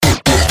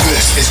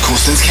is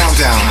Corsten's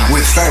Countdown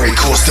with Ferry,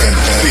 Corsten,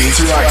 the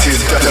interactive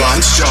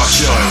dance chart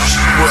show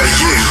where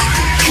you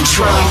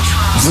control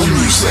the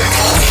music.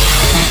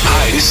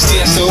 Hi, this is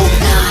TSO.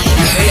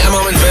 Hey, I'm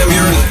Armind Van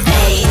Buren.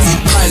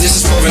 Hi,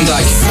 this is Paul Van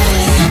Dyke.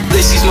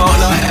 This is Mark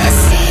Knight.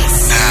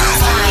 Now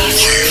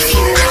you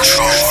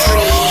control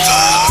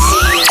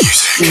the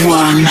music.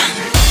 1.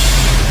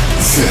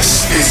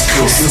 This is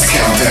Corsten's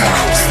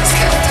Countdown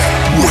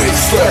with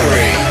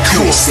Ferry,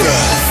 Corsten.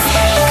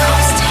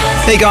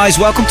 Hey guys,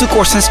 welcome to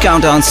Corsten's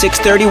Countdown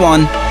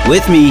 631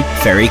 with me,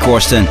 Ferry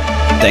Corsten.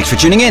 Thanks for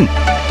tuning in.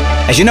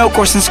 As you know,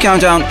 Corsten's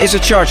Countdown is a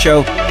chart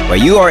show where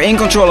you are in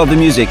control of the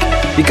music,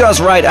 because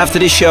right after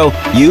this show,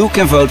 you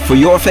can vote for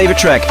your favorite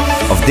track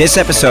of this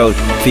episode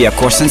via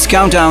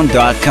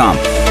corstenscountdown.com.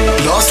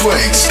 Last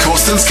week's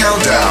Corsten's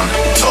Countdown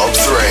Top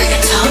 3.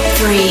 Top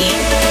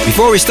 3.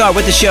 Before we start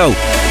with the show,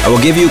 I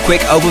will give you a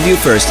quick overview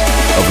first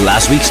of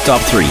last week's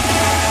Top 3.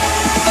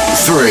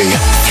 3.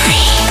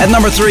 At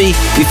number 3,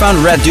 we found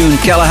Red Dune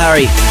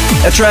Kalahari,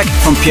 a track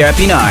from Pierre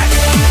Pinard.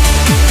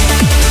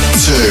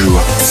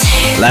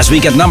 2. Last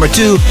week at number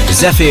 2,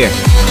 Zephyr,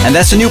 and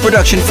that's a new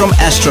production from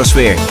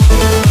Astrosphere.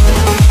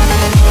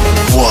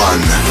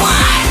 1.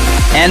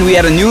 And we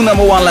had a new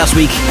number 1 last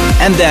week,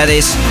 and that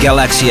is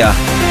Galaxia,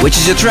 which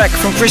is a track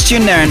from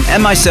Kristian, Nairn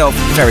and myself,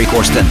 Ferry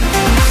Corsten.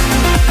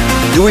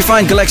 Do we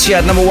find Galaxia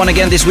at number 1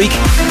 again this week,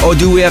 or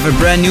do we have a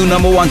brand new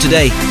number 1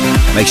 today?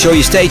 Make sure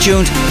you stay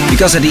tuned,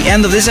 because at the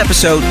end of this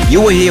episode, you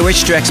will hear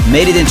which tracks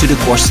made it into the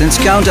Corsten's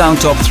Countdown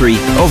Top 3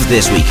 of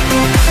this week.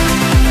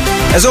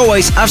 As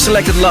always, I've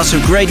selected lots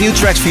of great new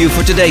tracks for you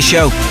for today's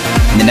show.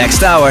 In the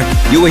next hour,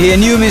 you will hear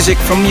new music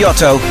from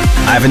Yotto.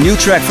 I have a new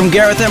track from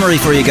Gareth Emery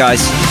for you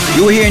guys.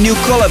 You will hear a new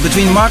collab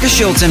between Markus,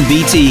 Schulz and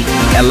BT.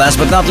 And last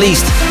but not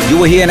least, you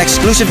will hear an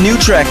exclusive new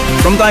track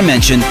from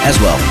Dimension as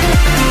well.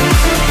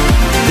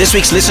 This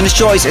week's Listener's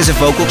Choice is a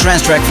vocal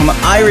trance track from an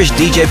Irish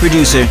DJ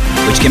producer,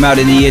 which came out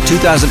in the year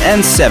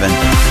 2007.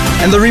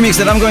 And the remix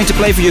that I'm going to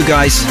play for you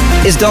guys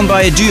is done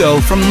by a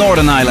duo from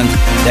Northern Ireland.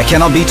 That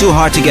cannot be too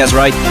hard to guess,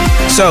 right?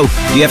 So,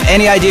 do you have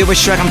any idea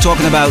which track I'm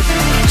talking about?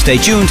 Stay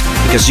tuned,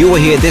 because you will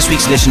hear this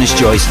week's Listener's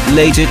Choice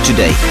later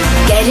today.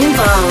 Get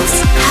involved.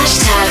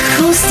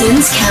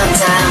 #Corsten's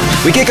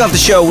Countdown. We kick off the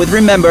show with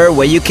Remember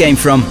Where You Came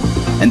From.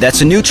 And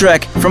that's a new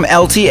track from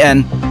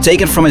LTN,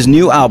 taken from his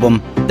new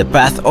album, The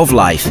Path of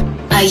Life.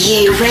 Are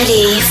you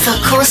ready for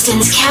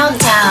Corsten's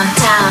Countdown?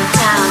 Down.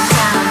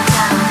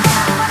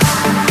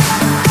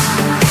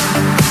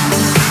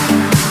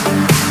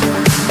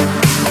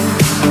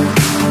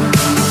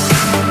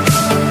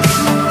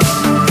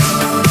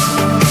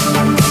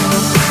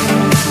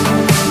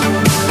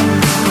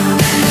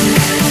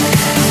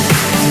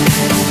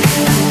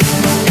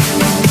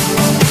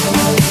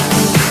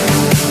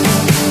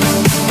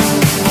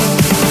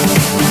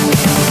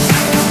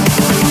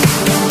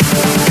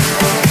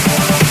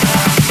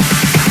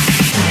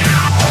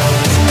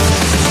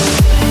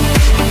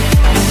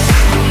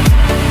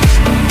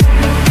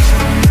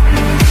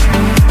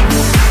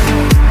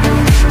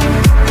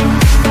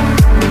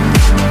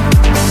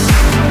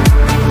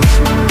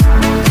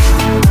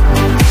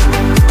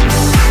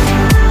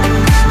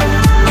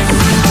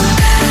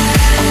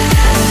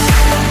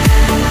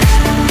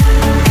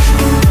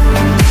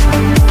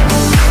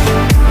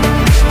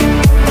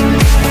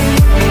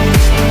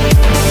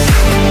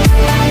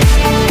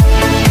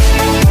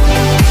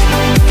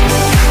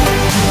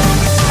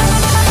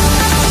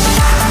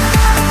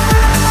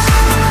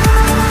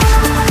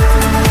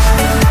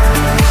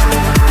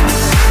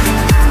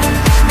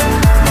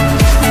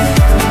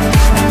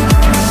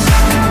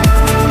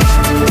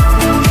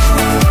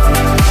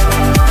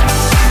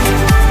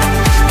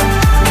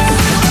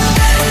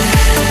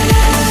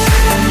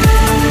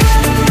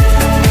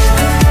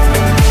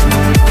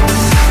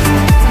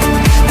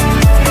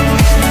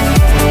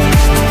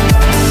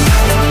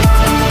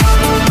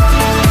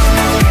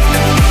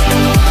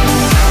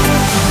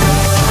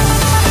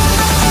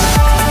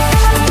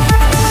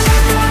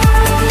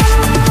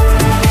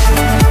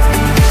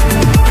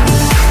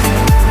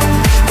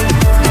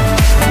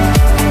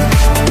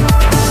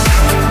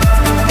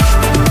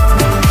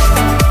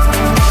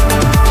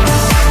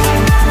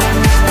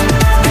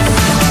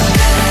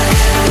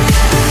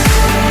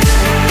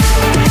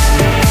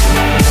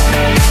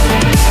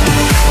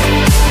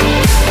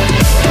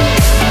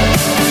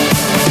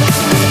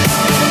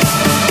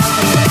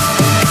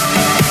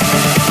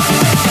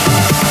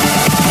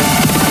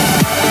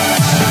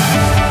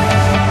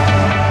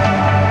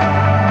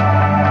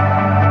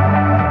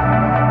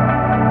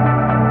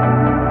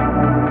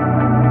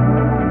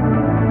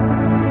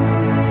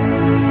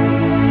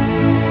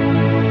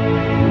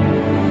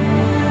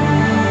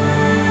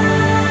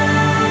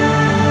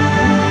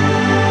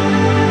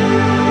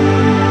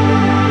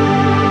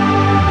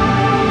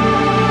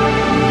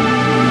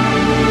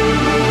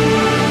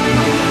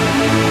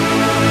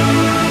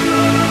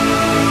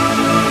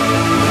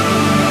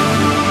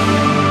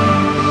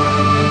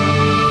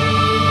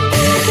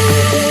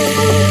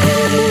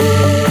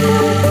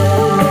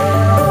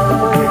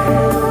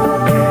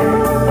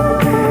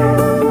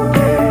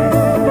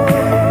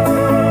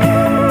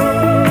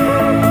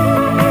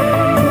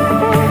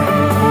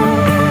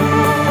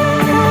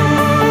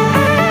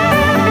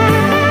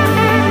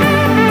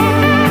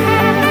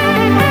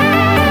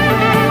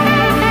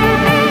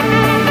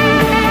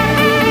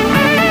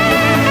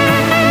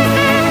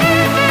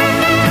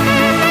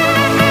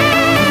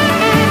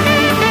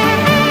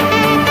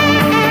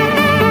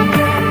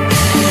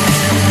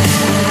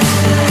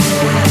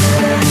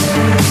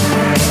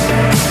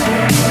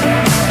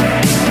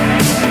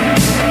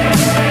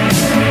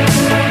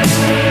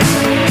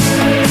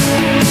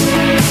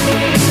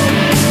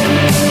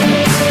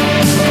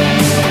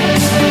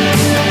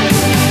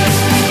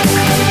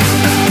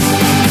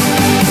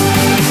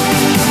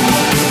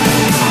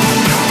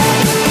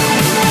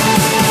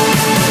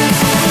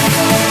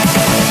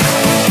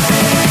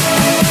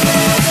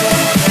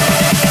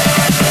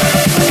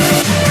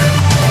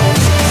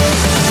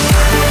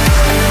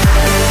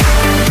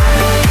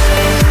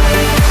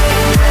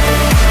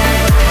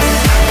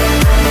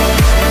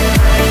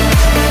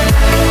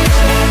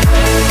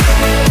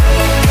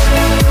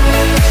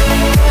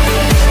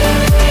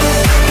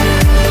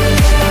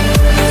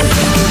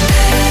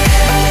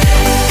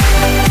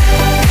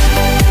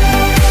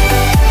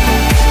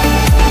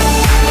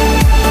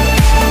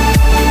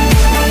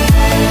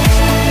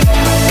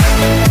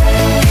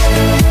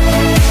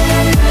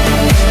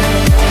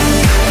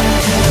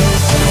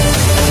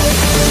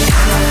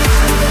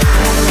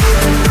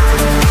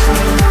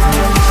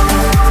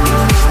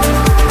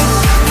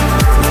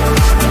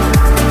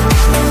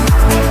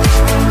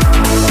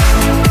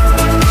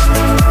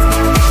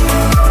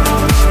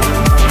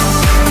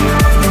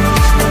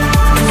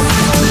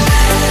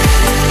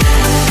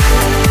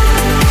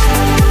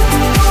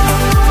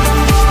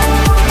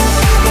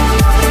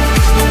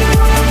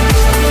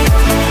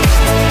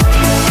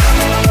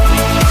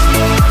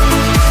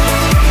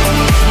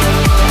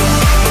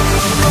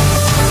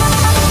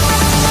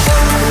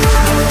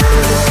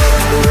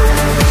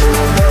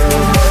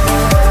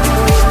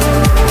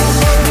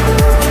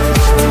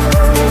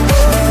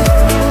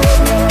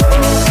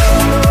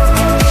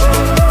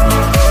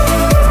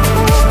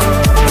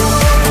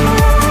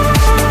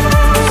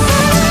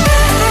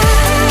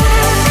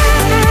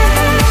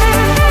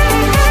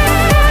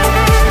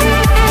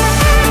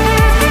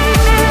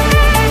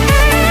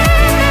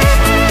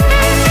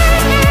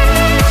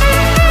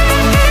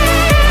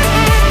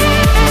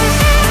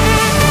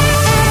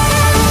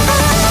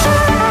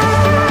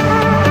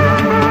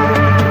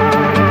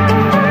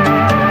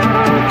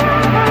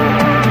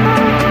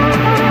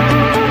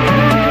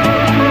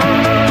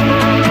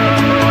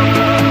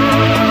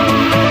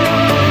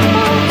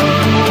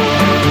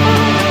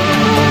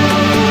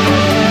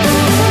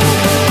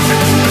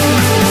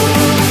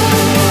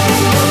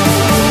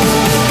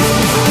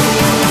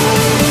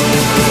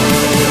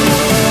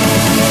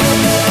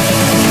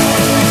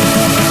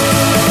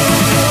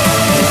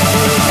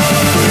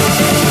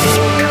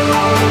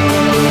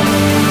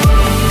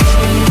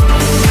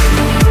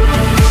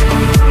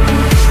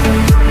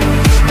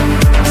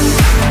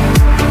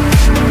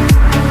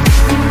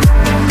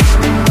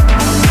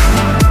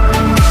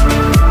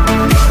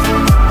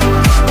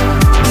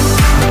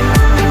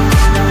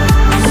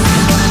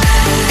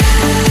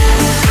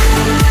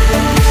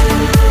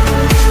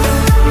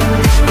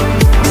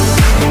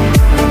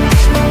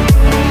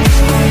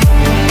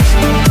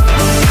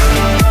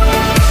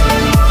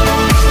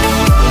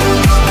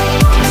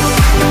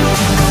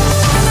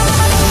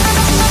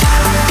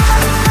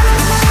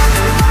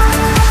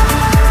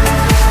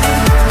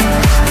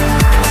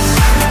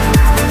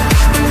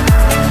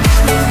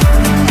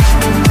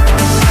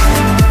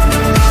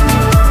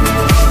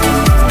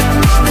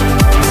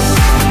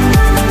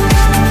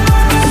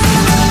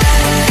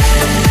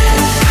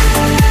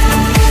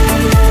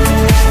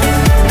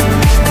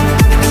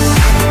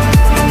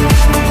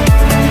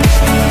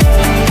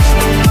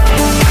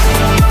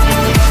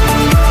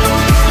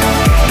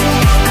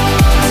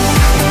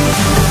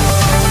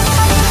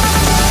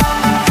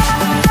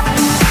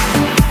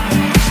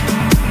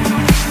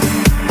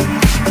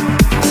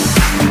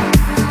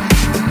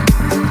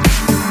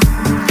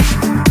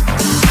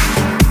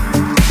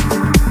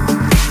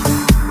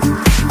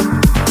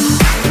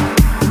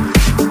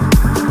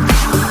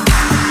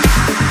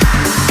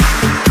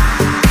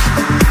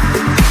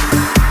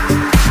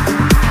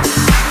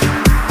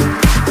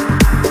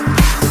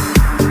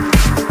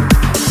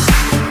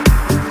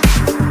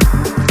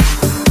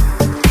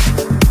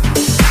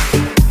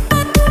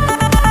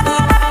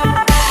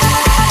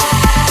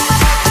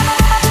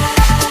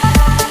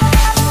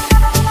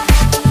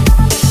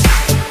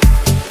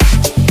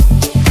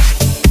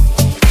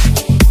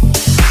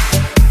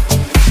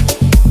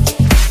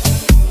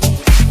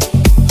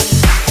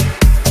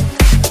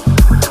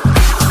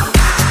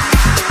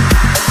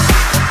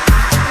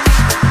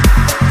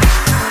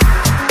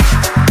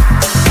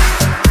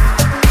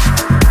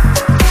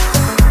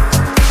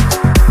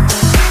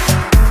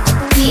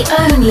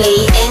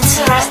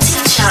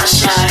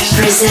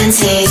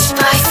 Presented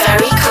by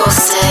Ferry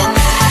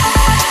Corsten.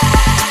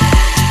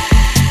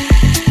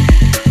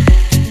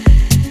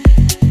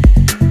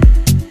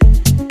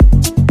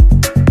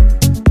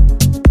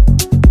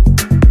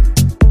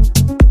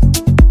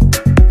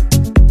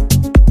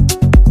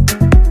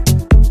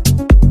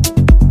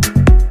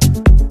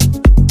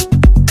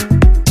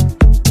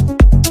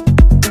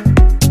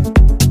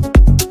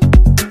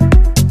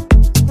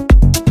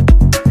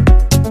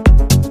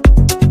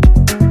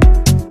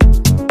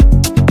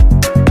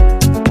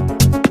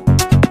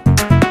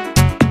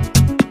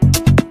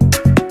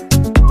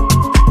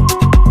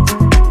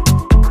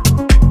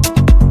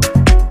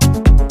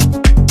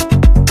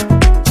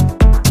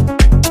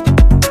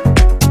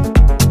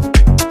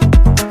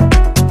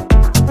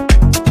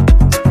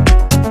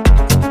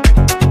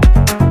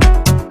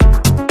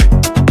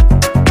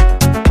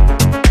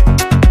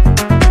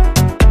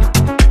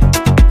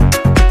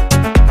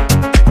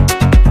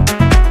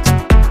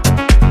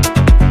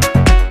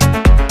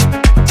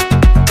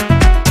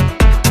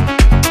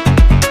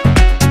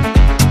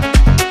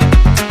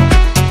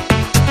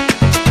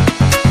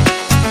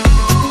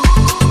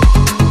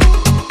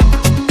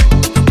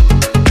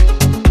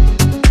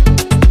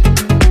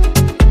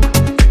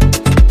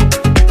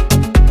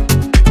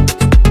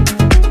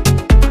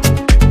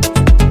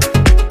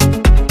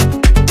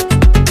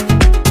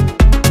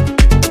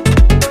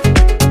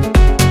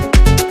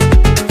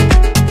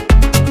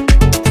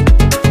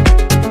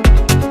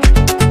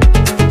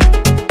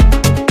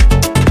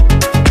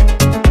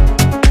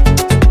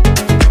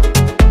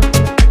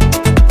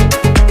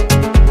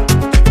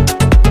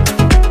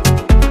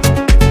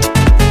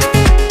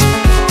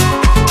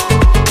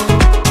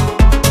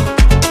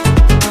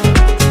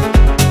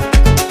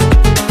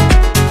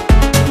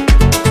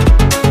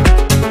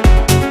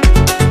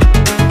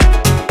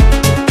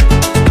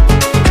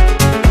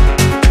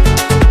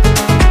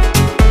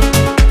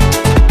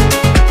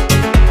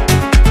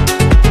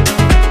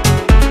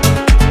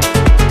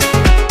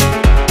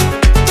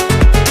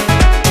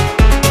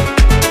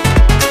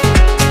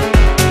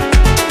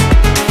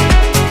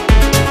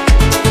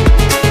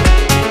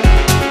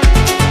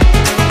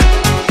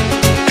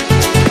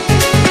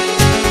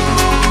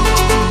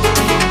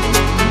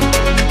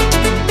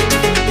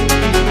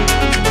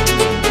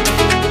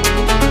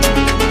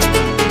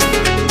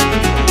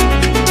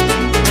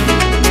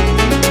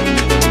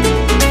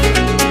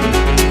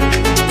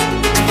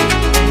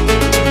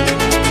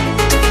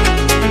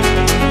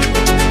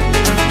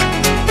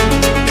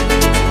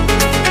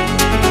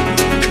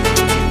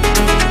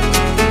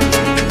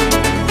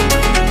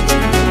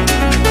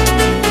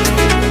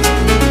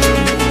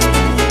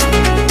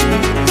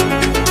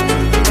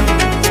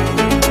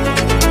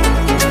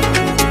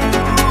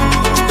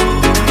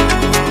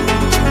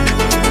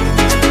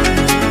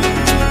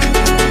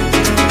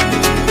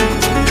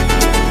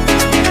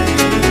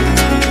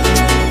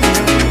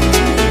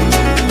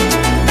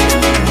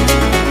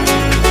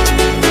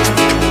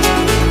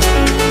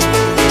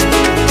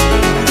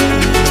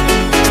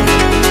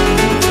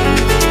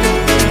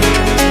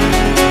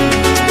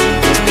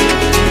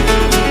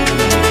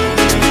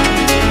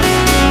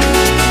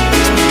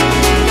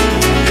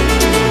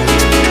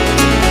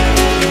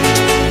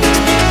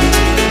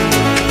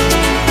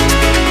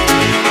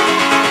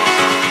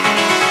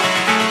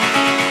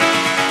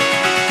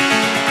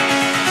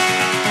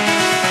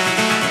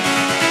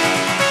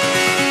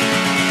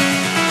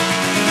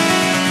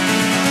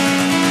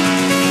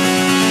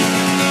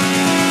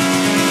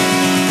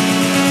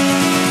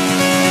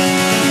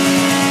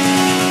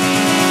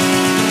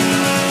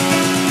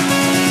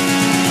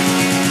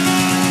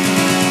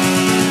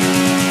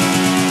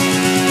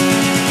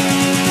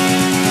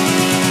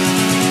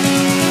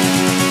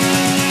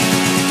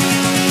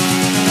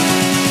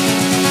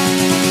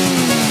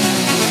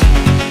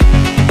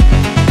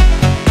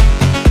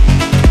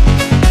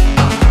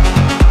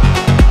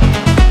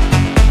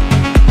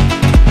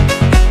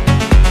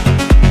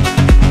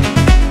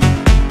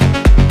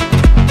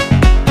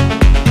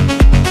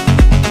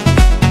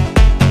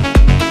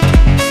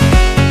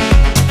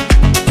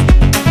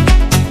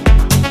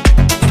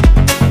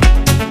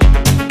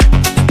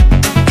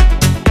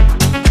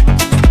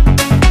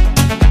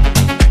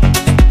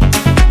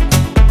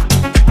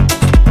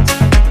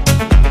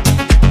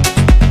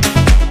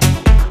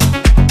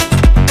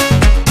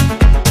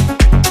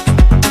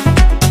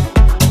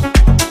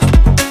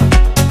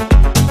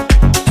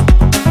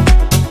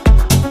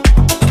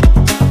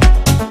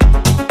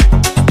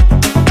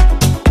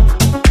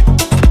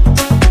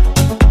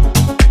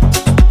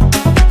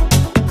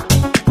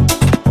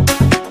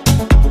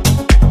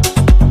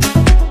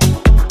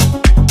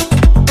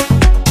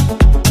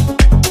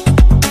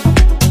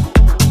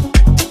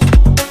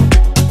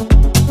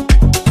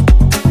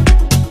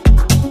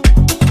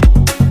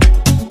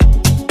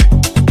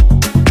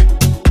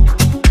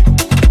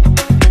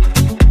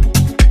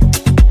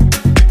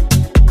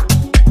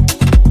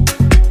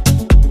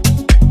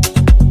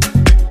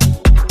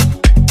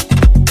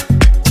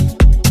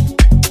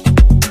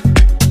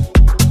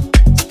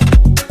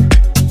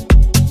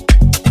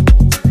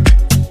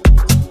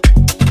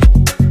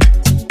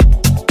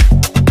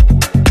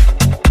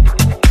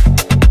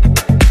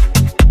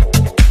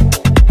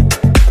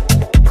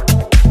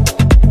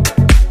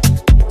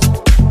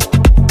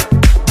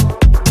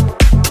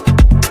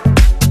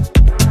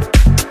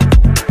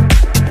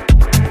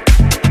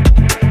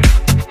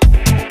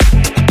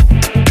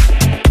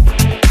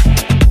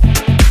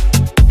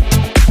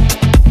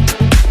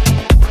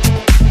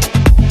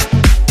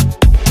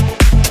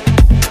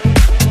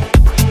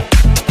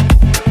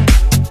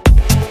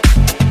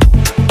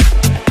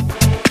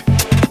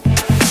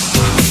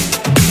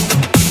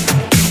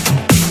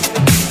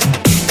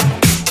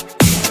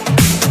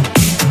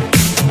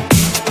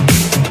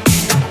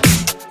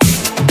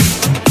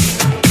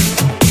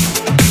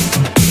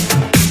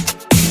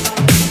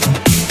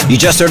 You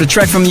just heard a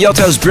track from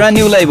Yotto's brand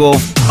new label,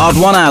 Odd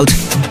One Out,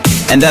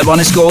 and that one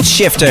is called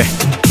Shifter,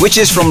 which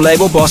is from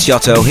label boss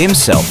Yotto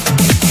himself.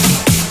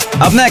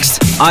 Up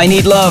next, I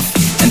Need Love,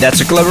 and that's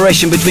a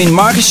collaboration between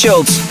Markus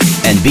Schulz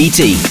and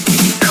BT.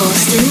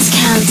 Corsten's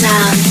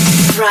Countdown,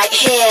 right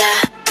here,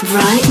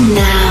 right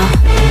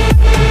now.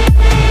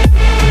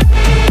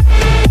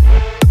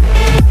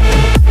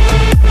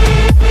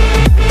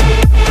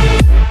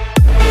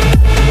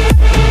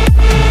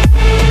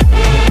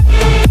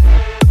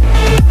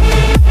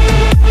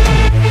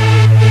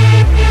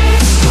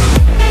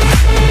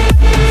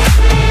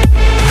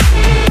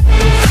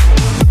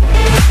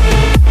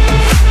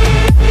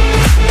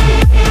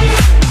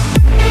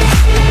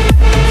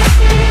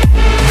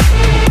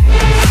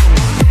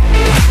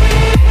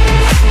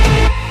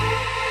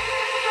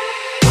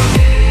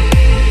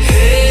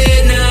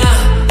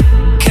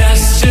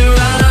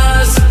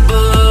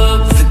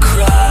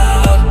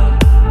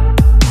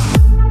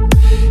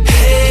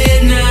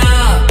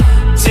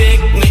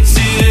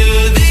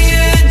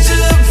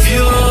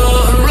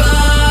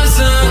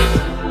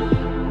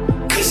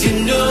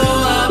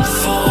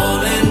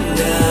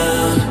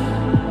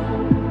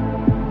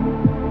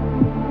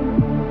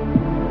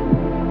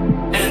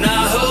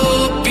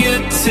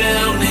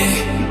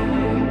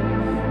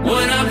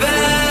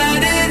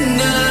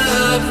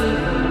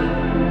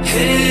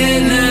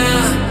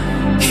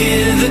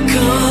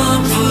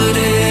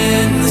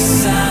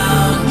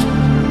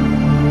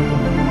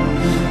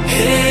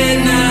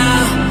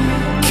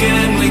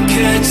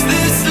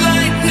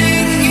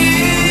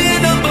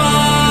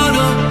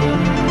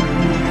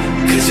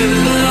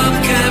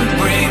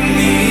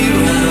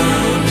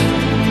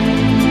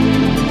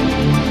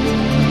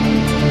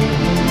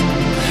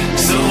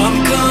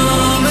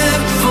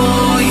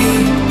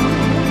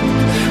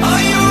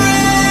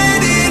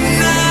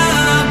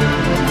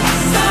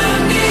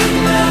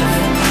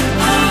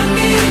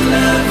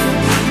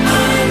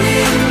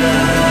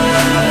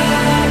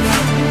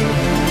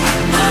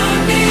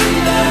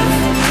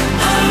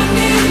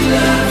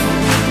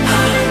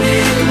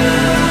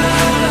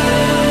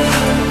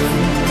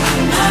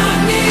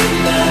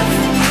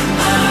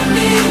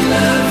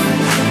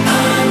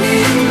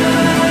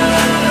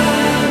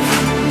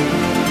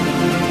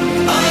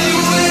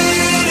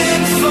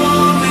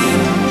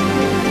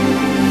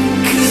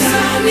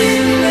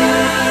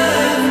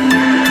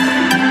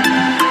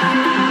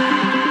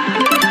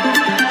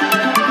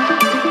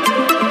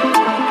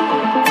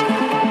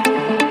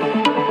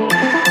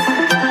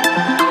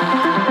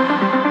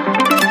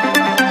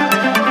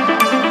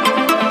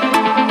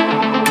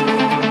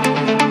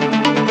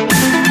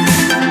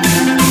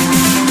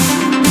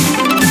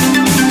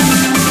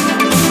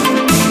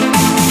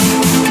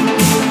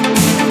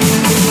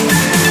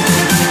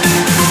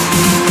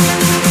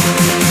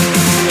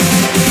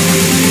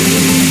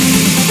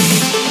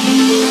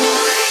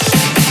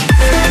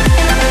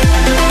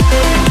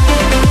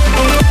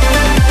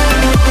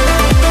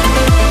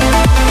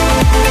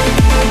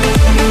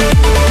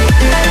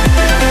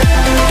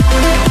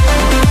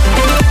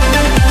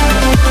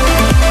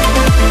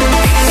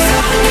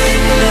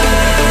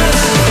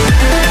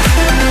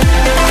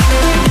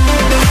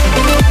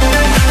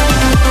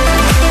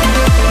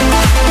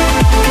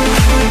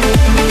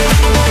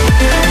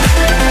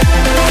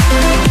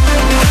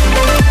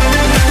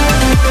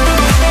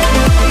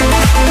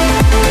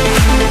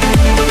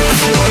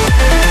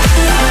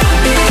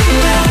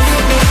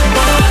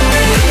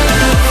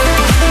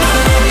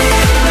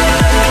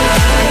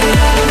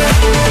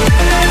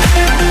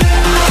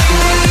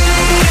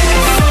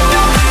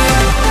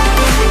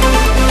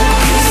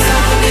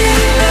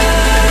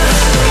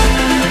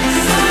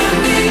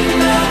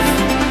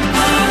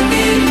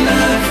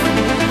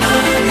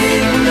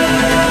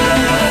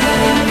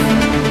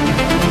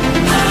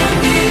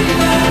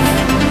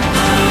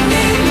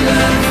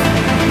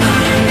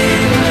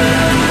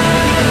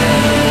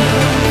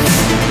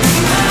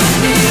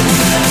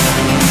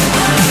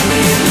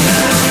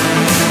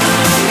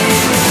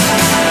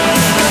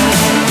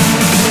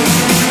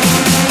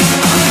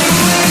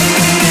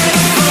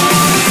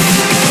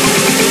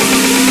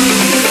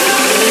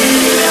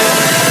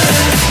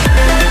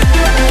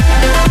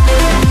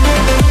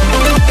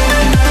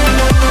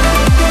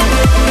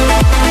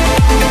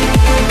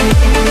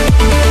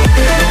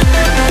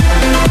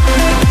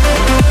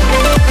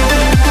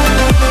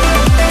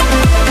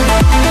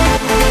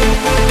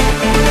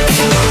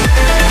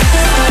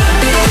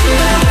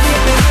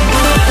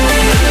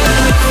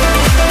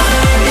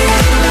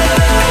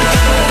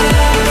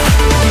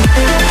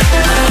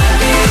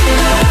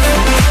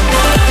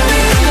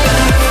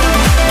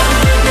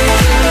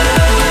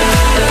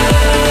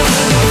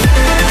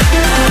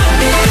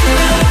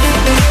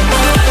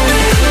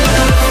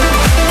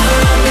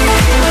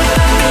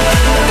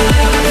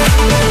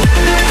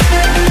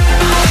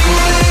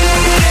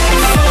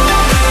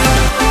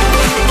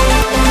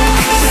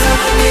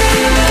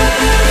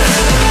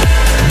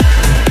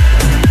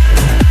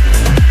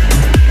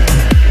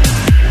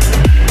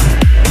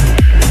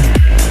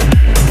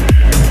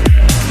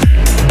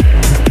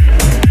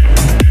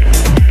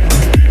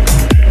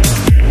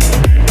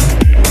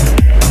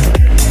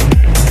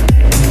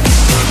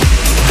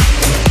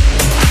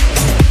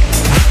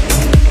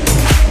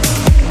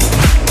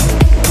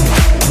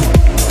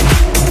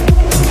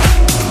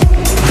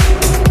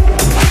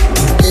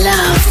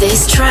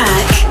 this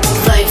track?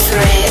 Vote for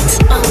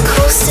it on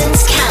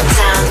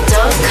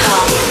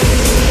CorstensCountdown.com.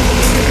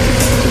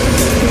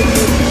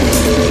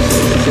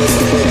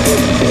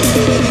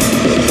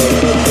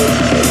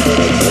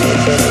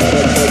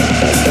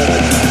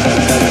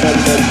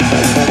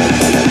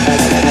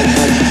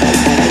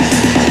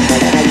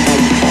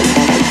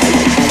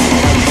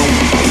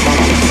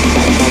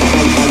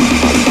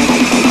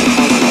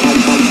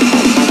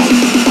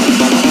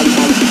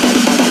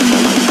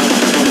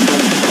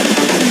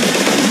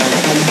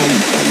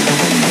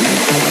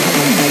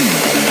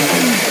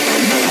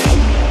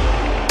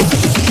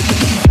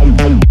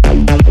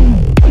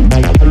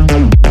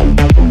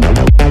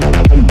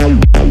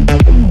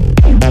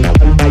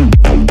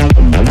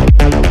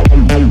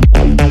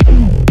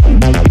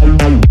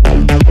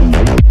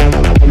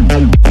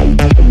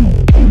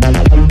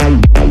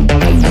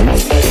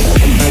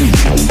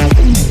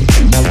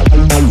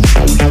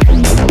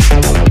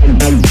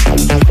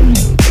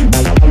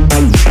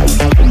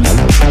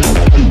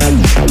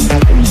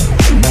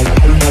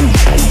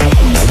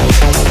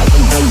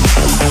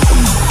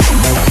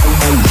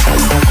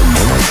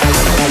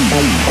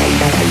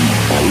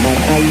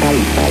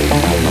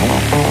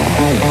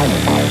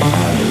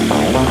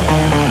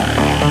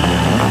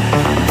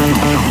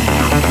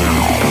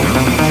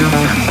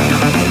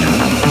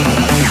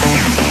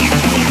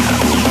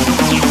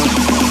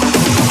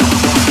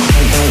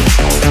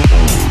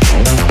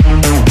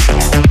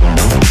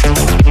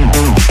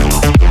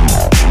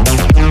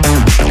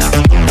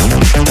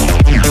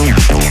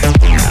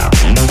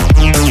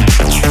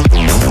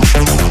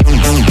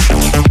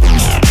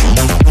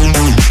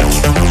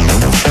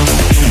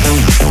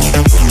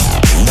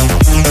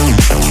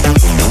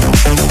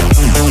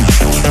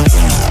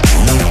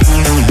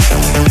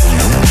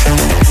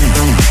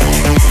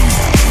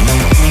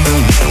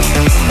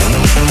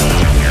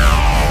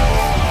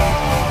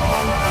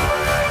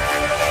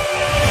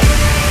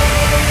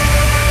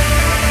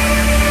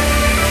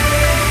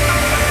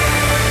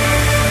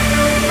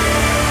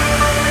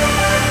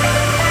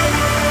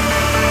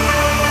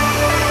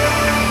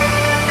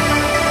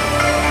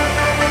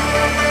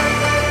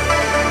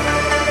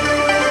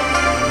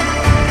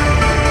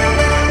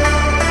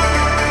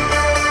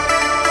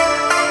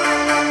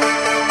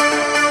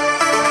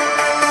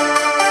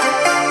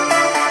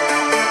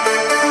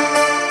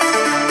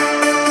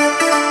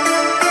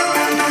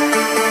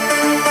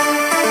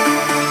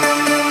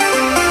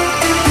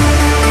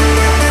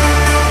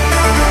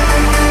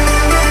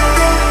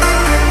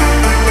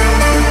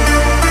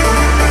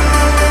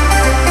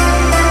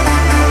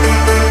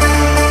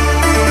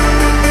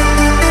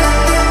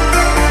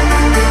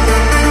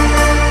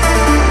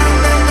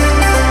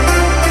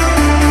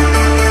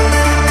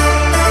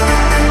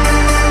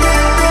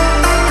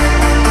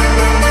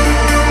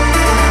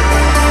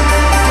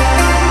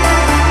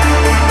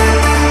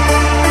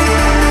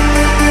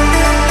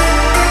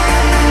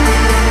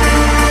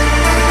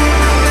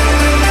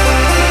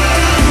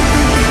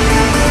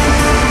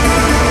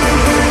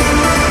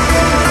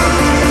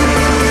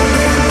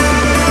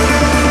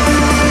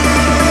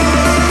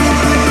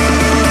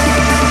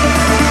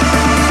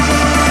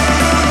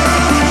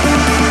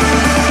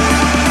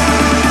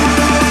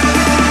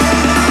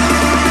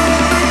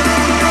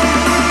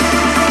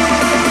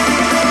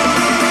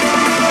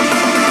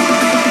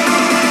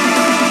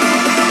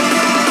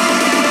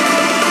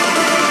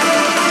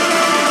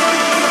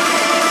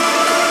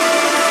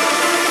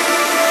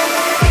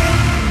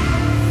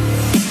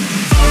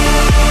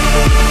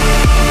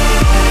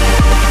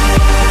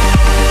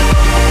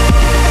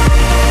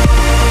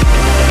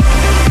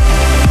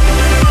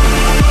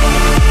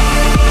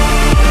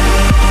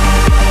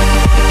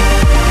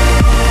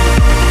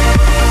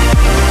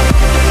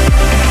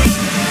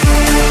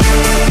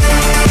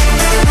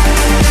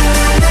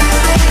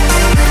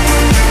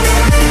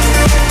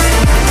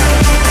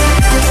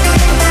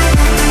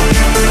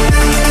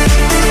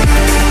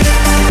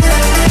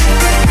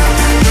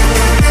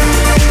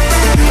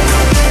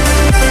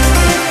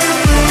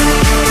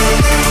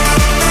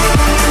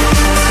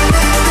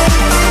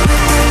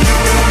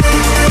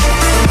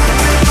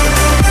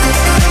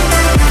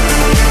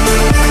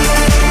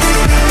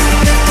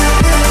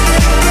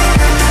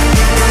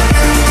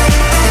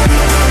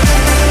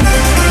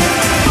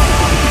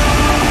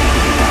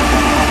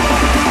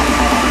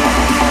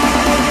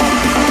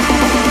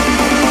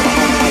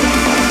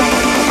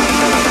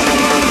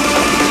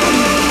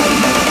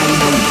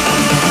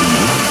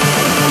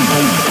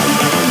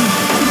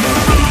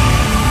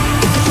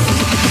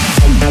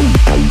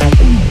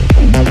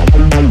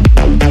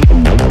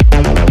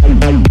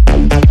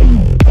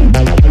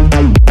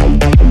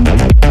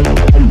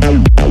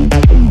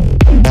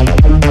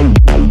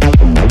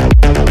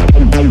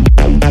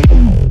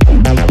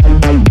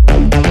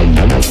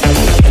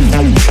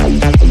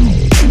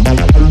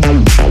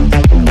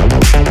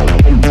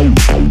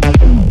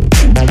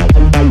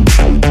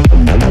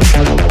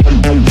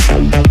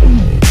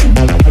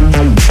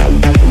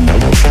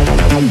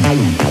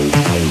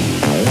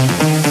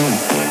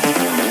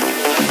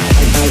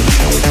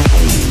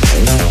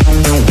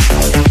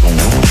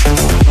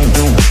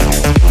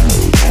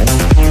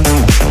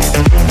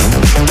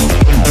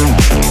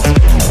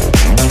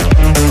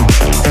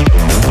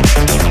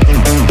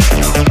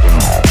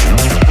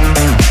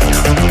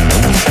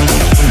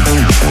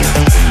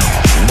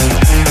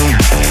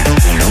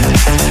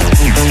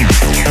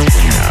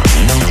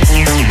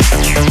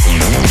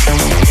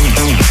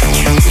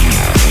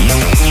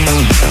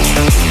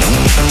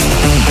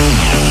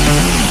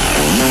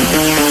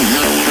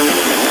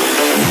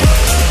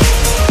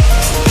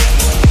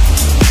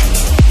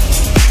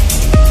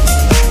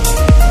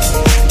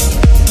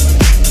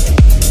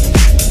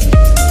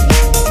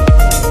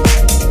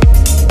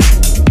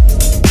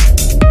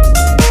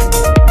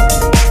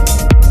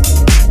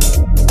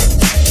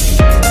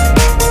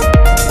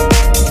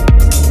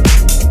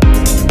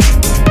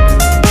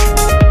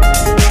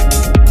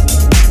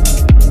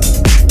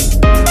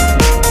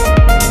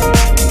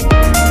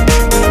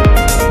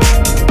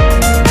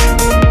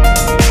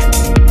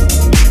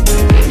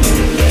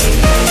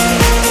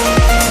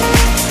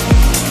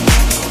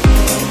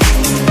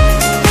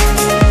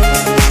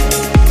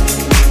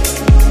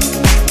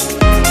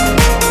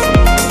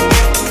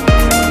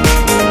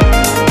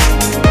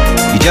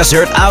 just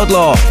heard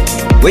Outlaw,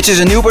 which is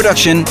a new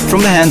production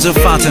from the hands of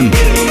Fatum.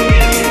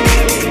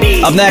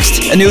 Up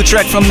next, a new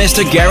track from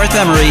Mr. Gareth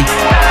Emery.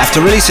 After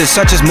releases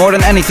such as More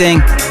Than Anything,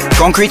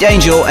 Concrete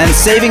Angel and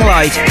Saving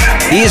Light,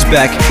 he is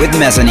back with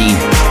Mezzanine.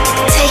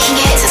 Taking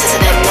it to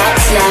the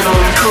next level,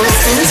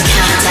 Corsten's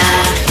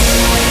Countdown.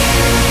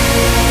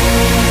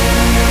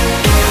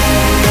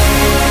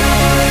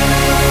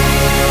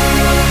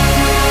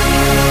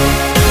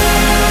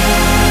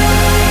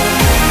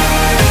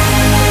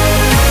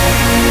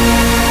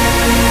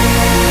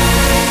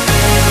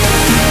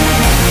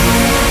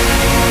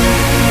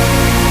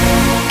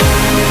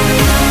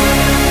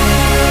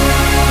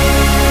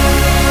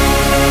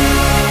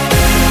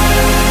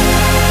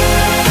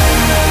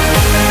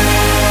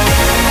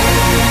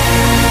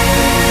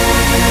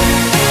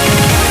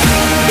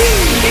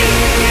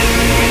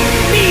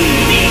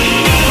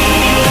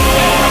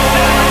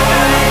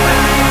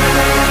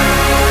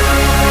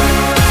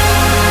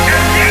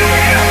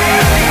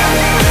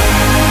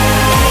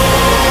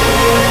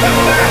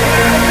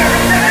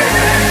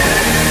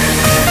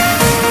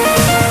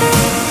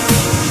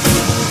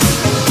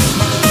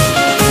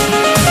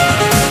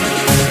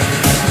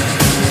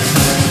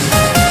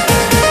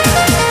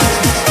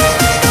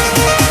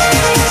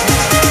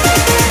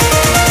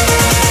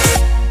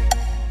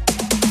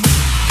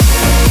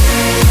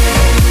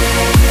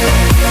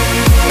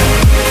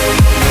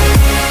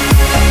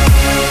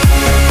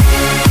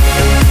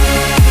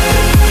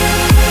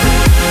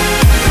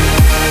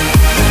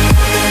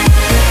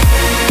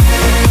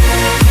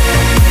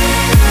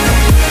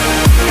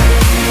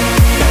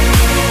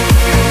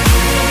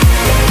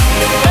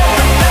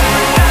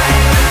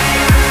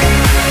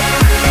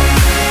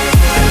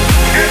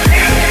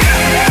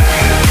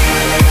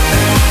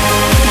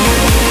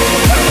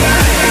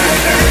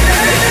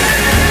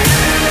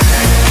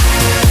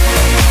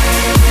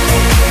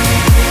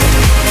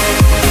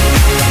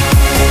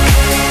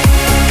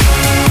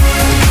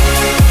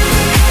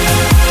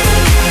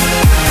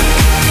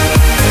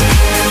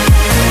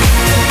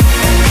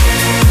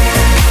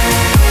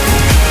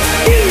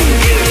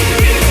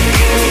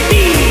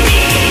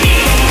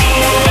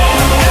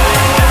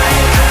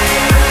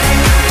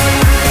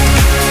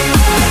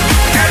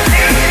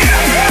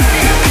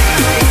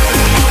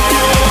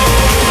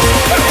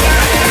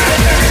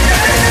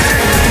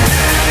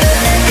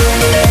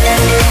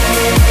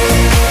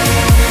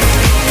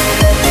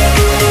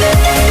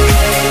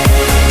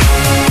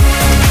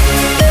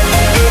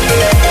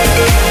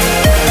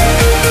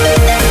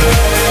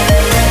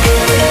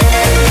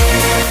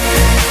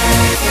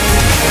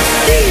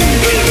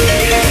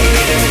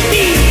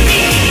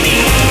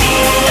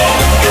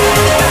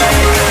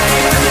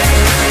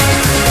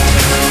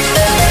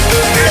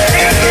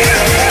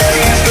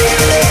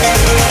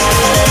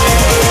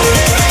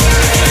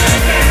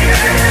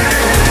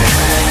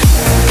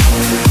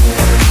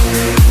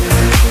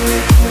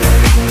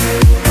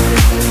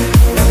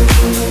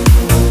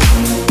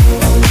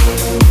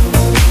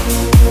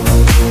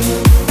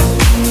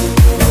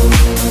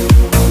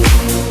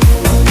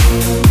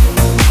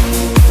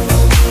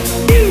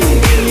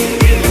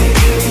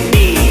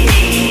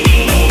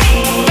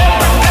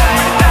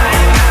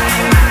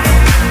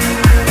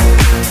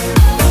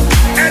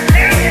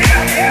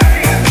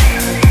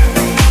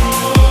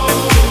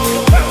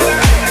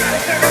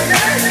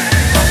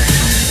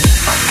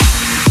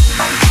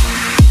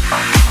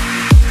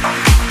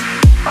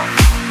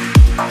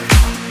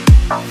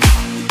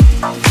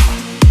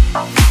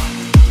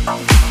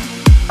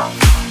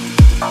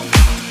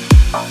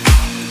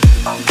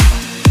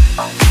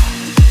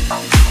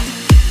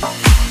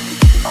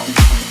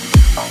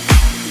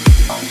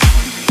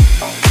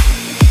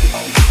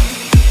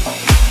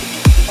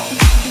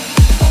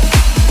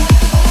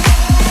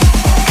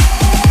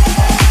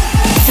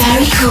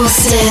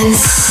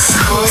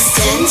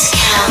 Corsten's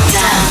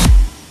Countdown.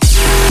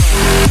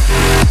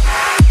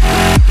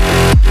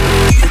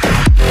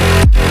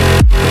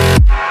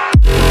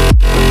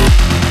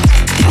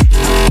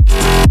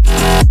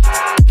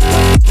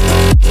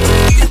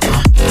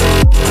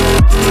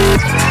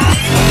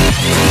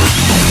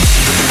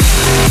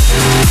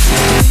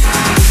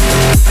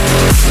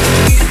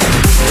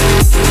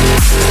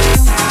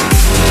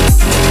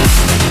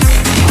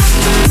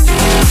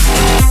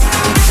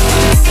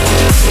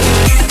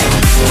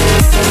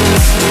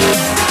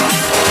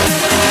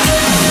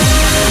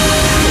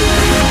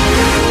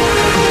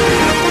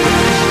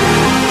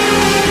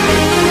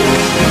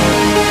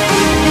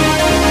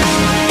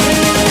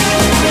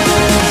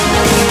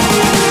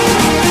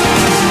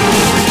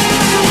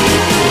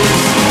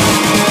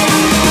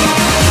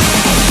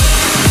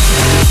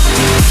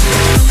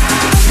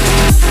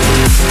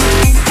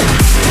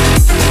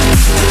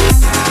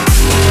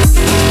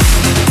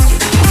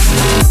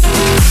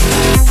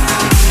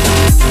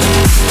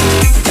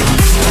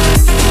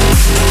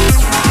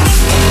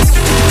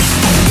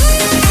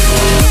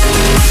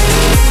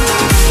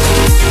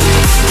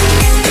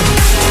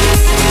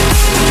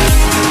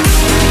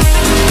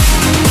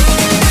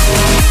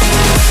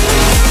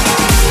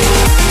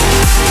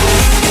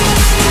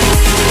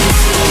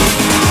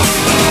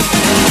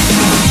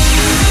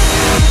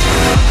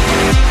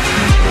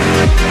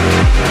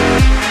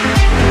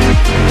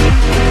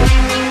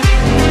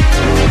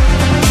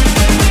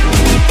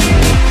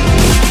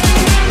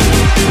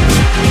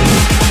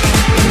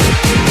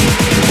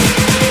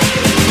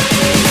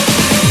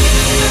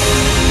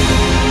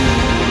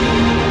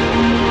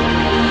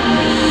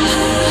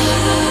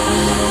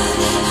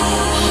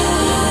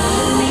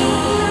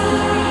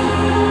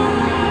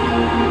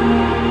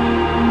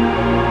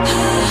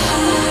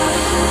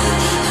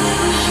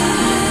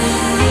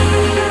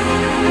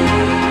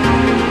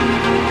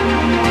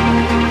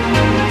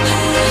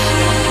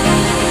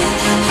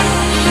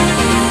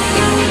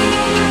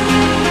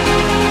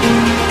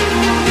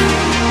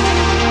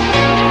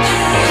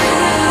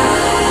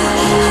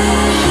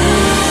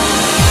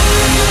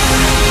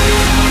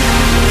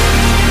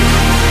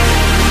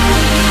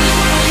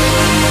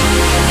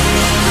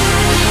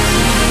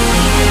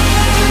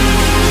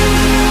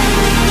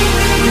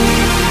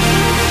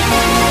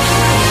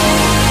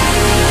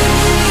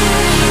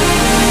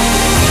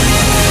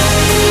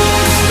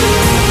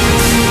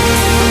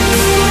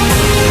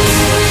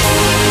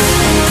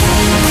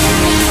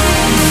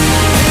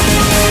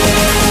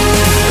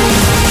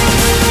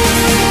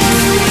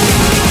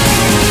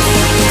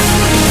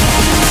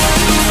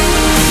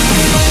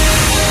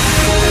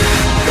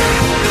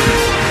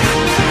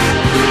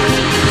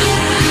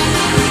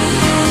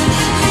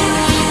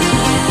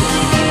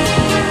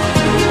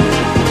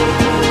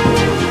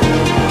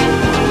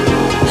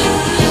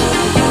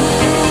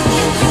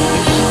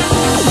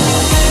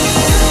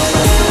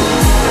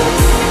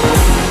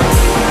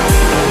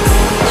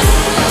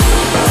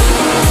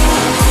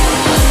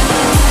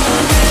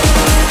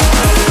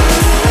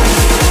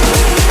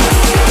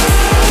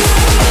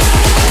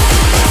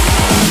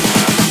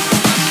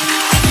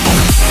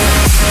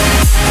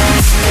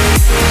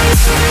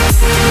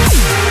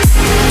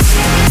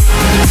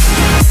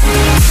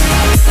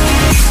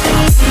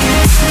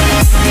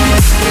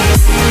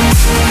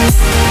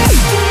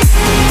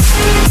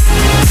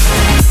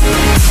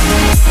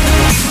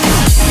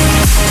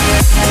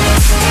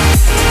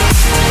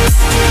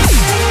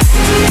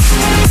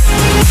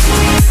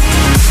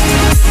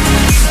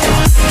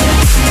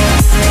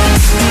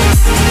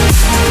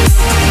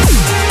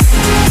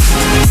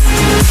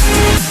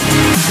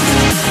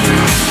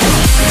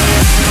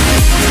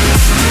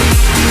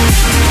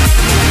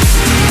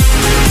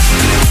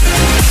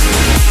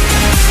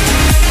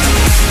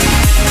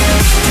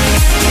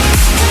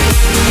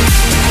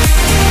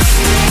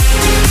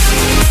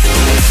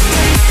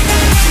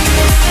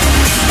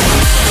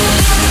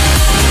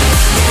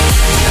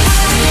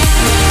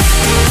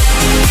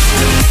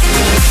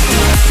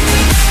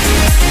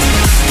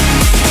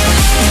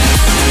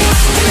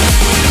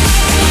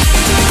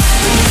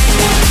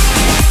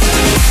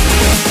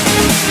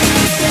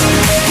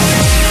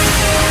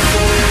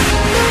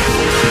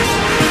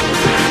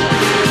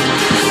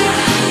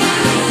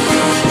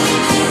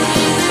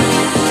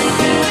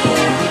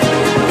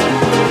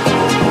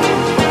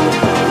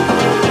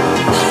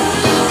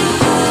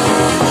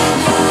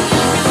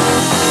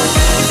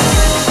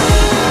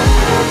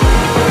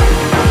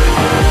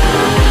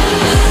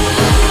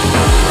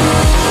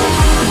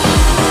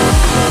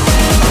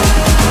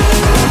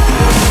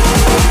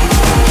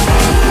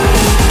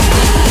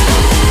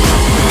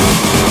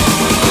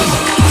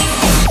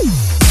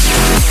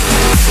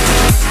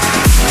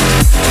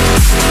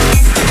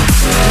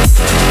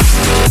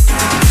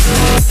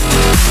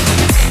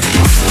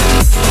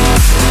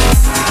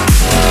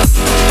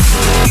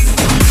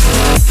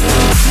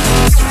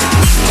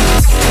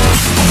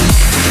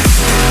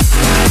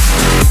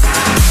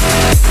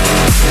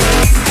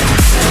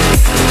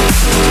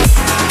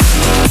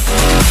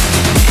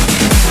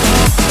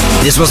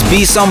 This was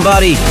Be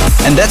Somebody,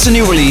 and that's a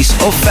new release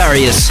of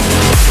Farius.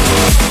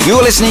 You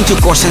are listening to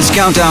Corsten's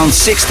Countdown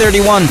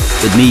 631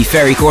 with me,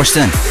 Ferry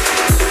Corsten.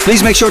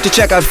 Please make sure to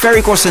check out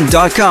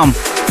ferrycorsten.com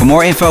for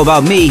more info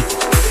about me,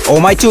 all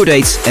my tour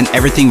dates, and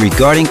everything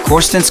regarding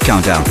Corsten's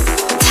Countdown.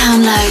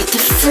 Download the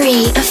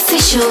free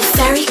official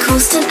Ferry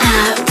Corsten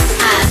app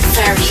at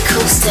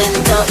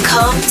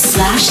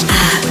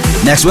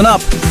ferrycorsten.com/app. Next one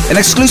up, an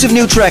exclusive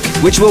new track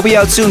which will be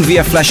out soon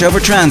via Flashover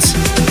Trance.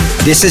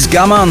 This is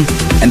Gaman,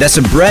 and that's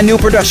a brand new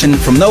production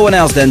from no one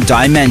else than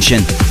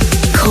Dimension.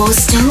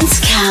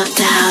 Corsten's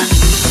Countdown.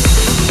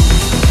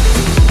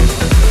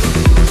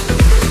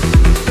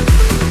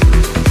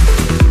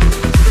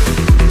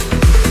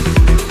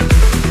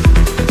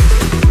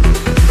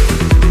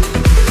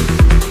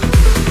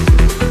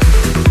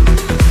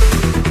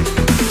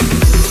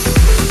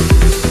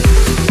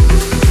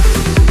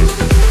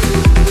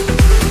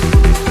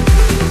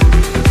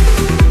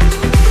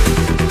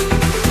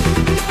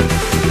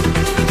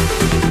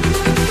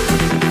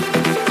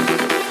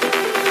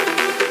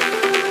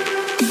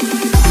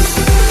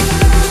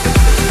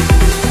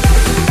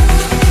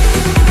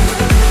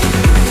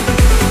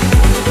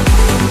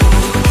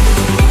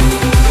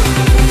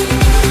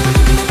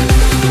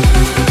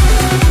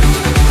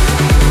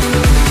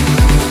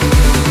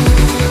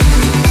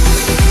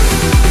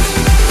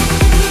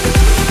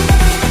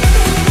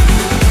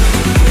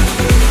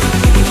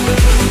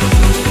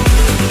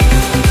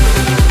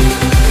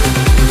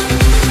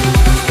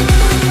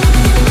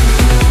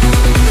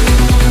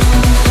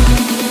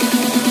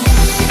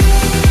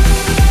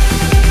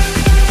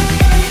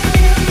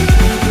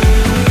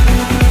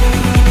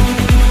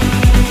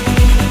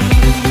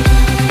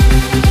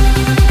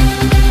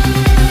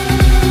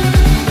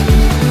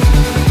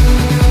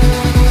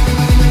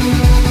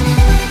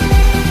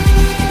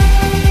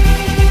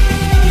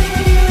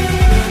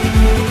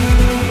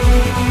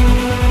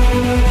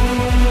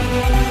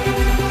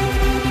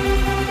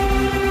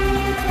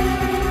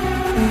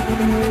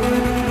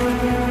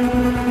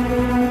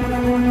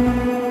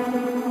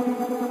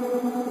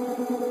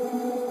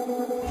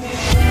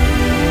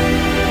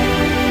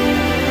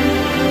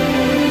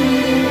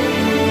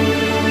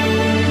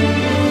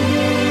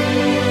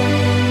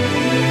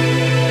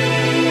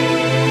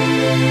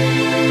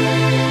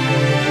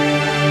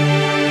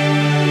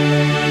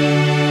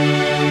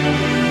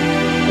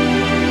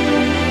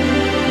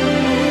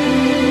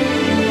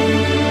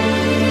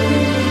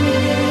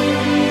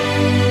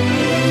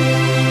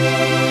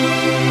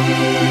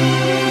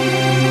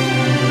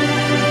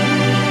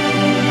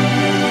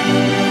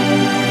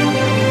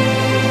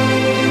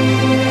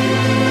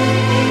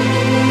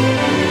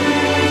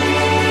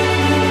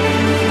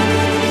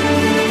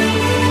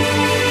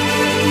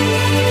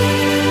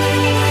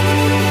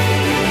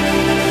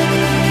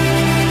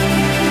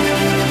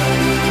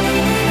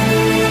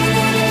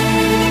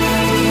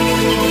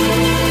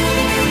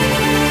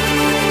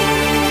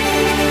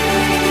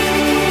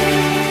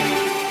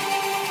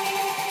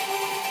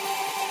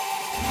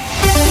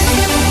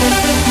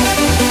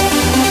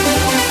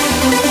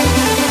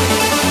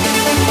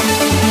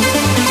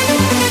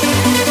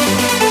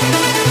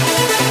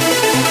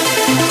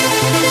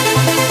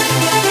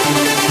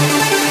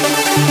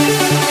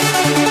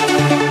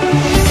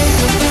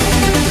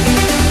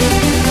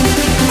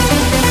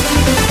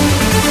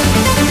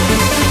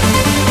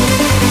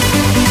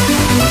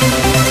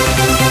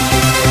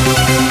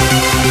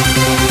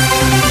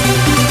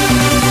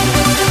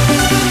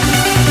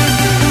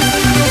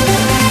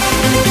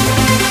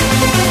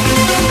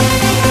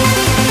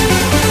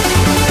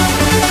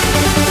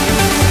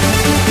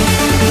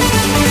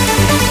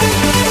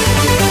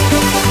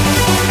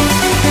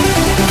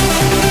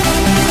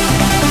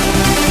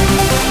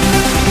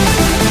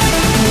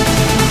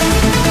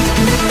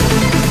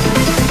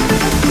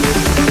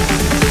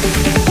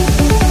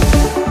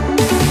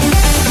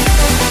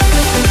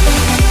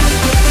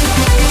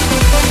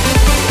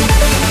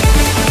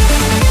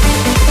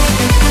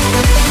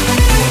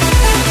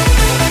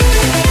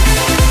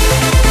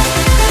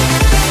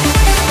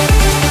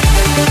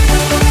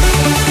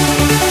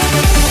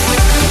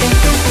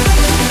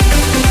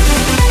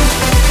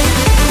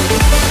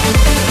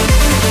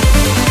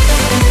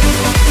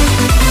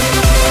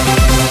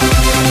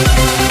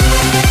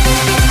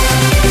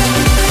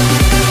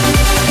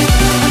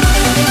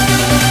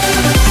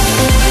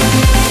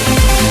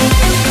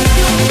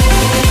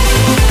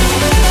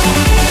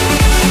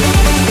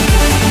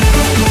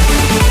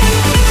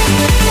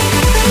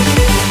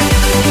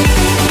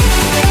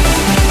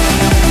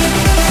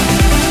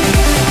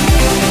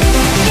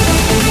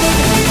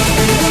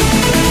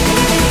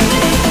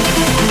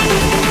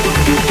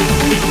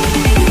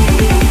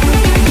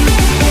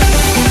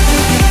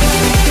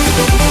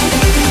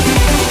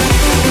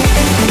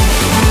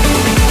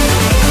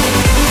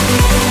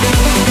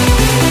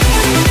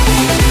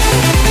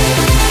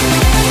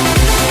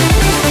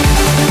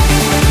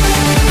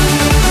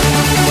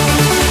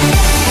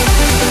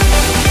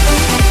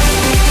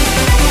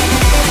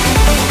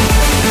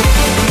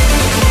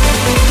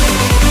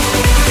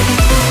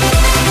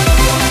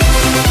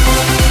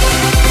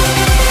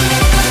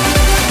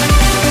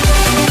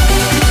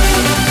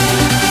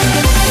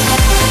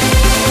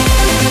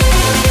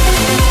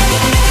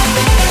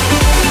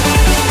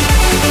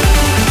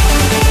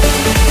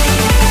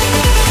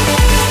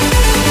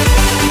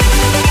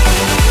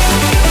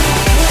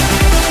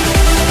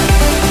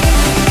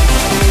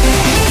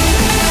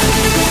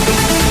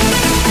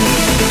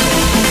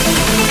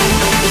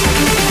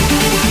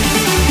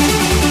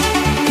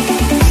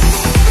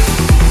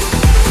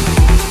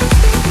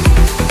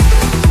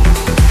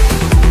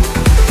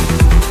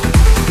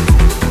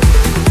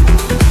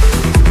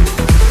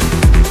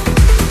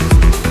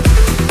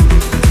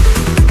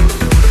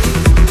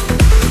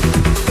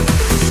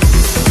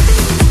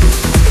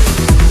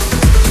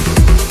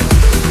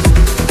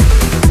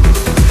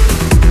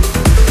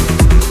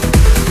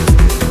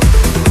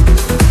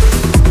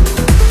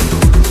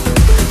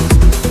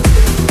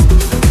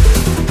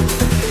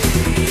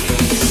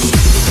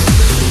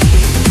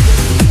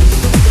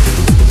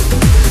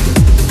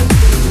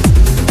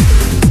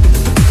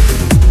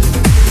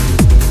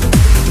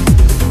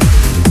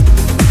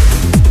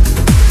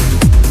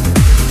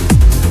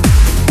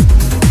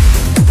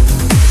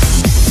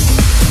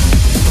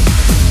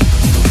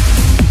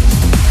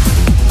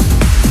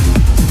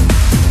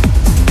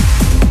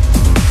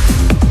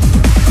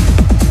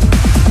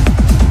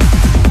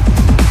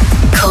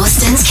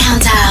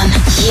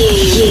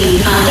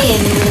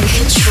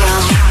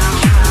 control.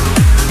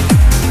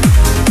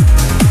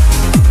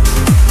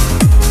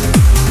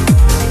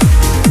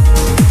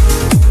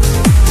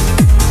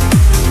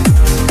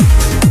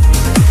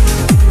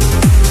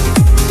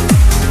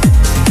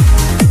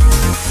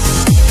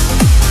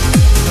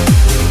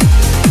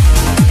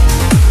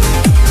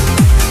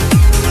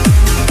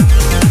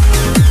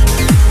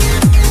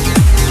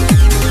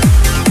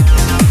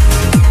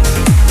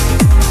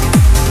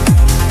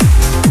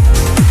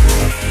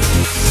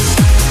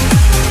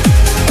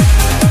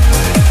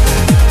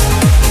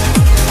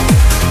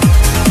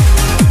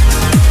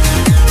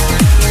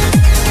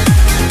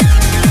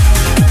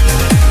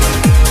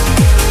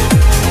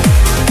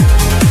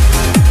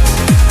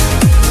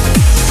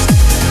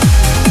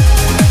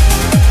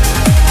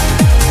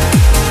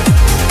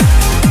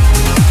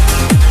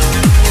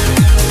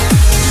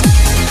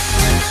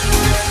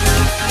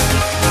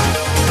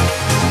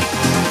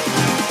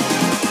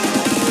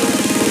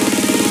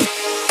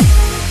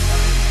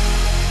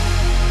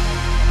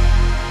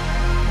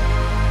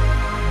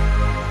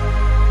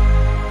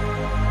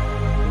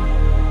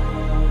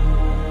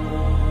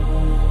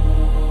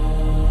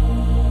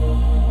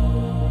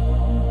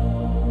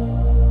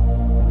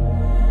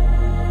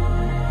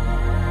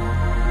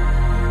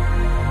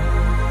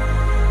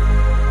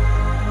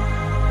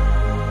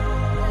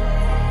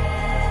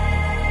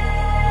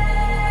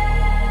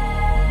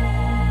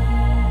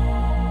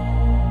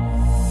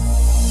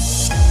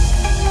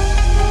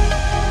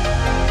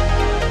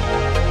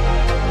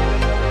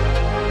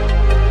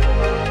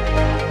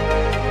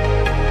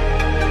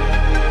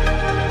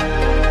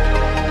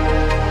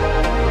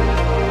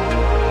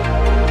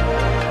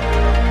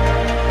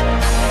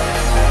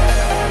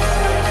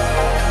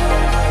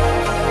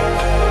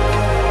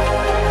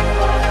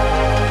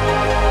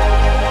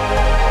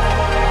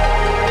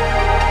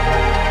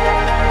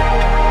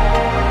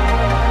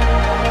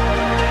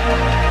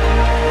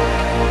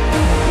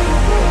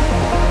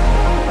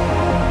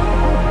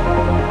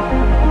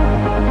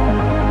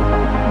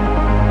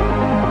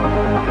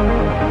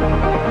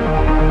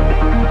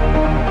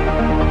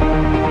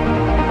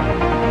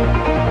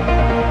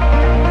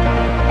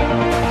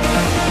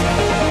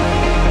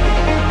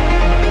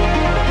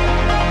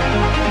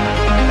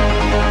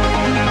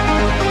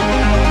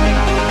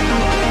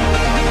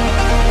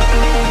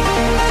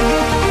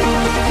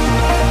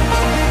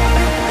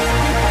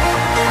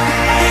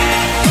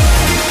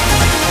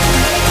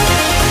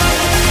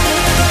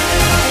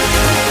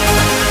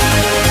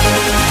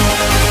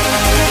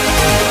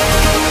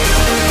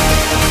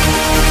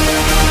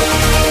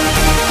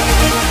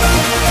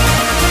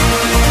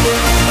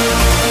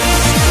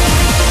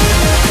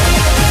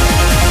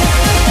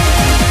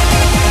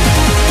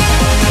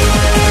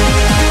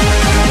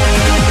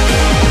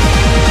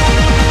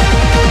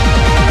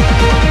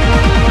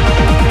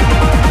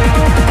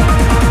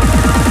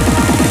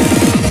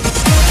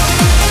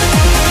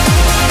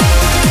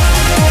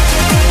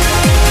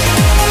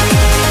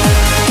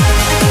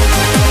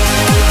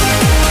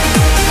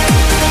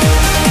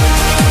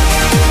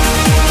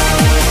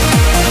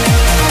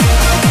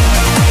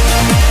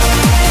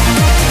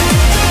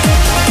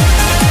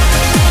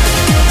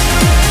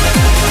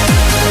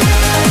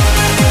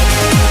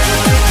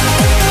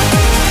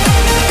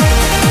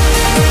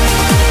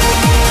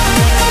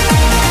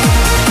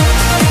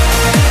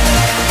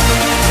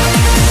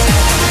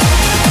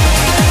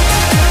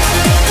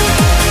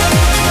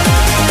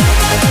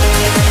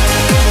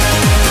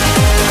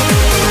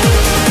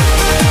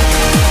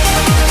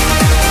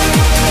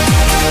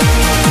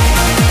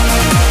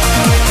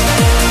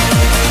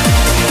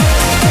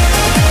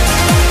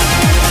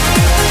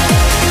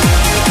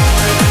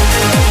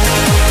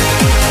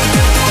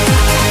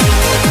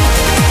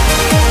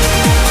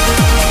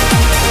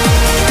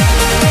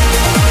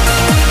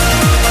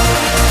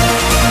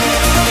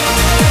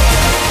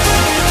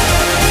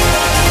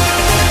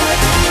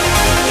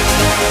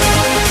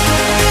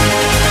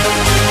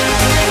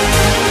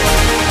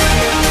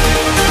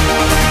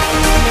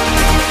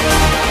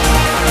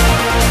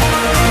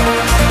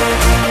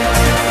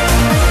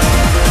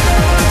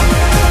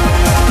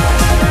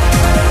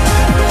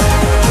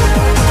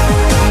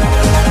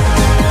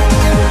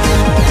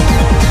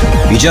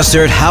 just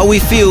heard How We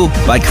Feel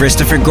by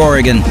Christopher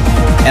Corrigan,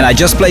 and I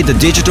just played the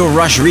Digital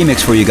Rush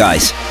remix for you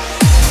guys.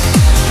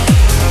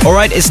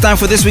 Alright, it's time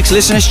for this week's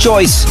Listener's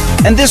Choice,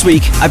 and this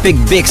week I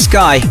picked Big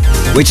Sky,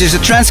 which is a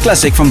trance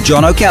classic from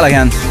John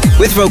O'Callaghan,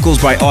 with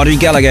vocals by Audrey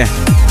Gallagher,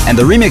 and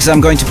the remix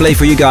I'm going to play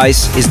for you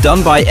guys is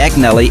done by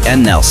Agnelli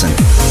and Nelson.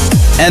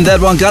 And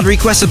that one got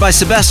requested by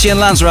Sebastian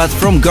Lansrath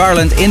from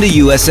Garland in the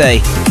USA.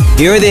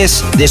 Here it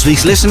is, this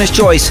week's Listener's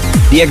Choice,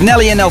 the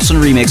Agnelli and Nelson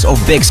remix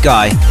of Big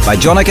Sky by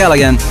John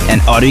O'Callaghan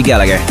and Audrey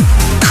Gallagher.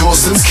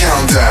 Corsten's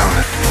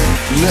Countdown.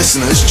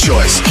 Listener's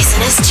Choice.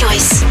 Listener's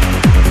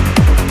Choice.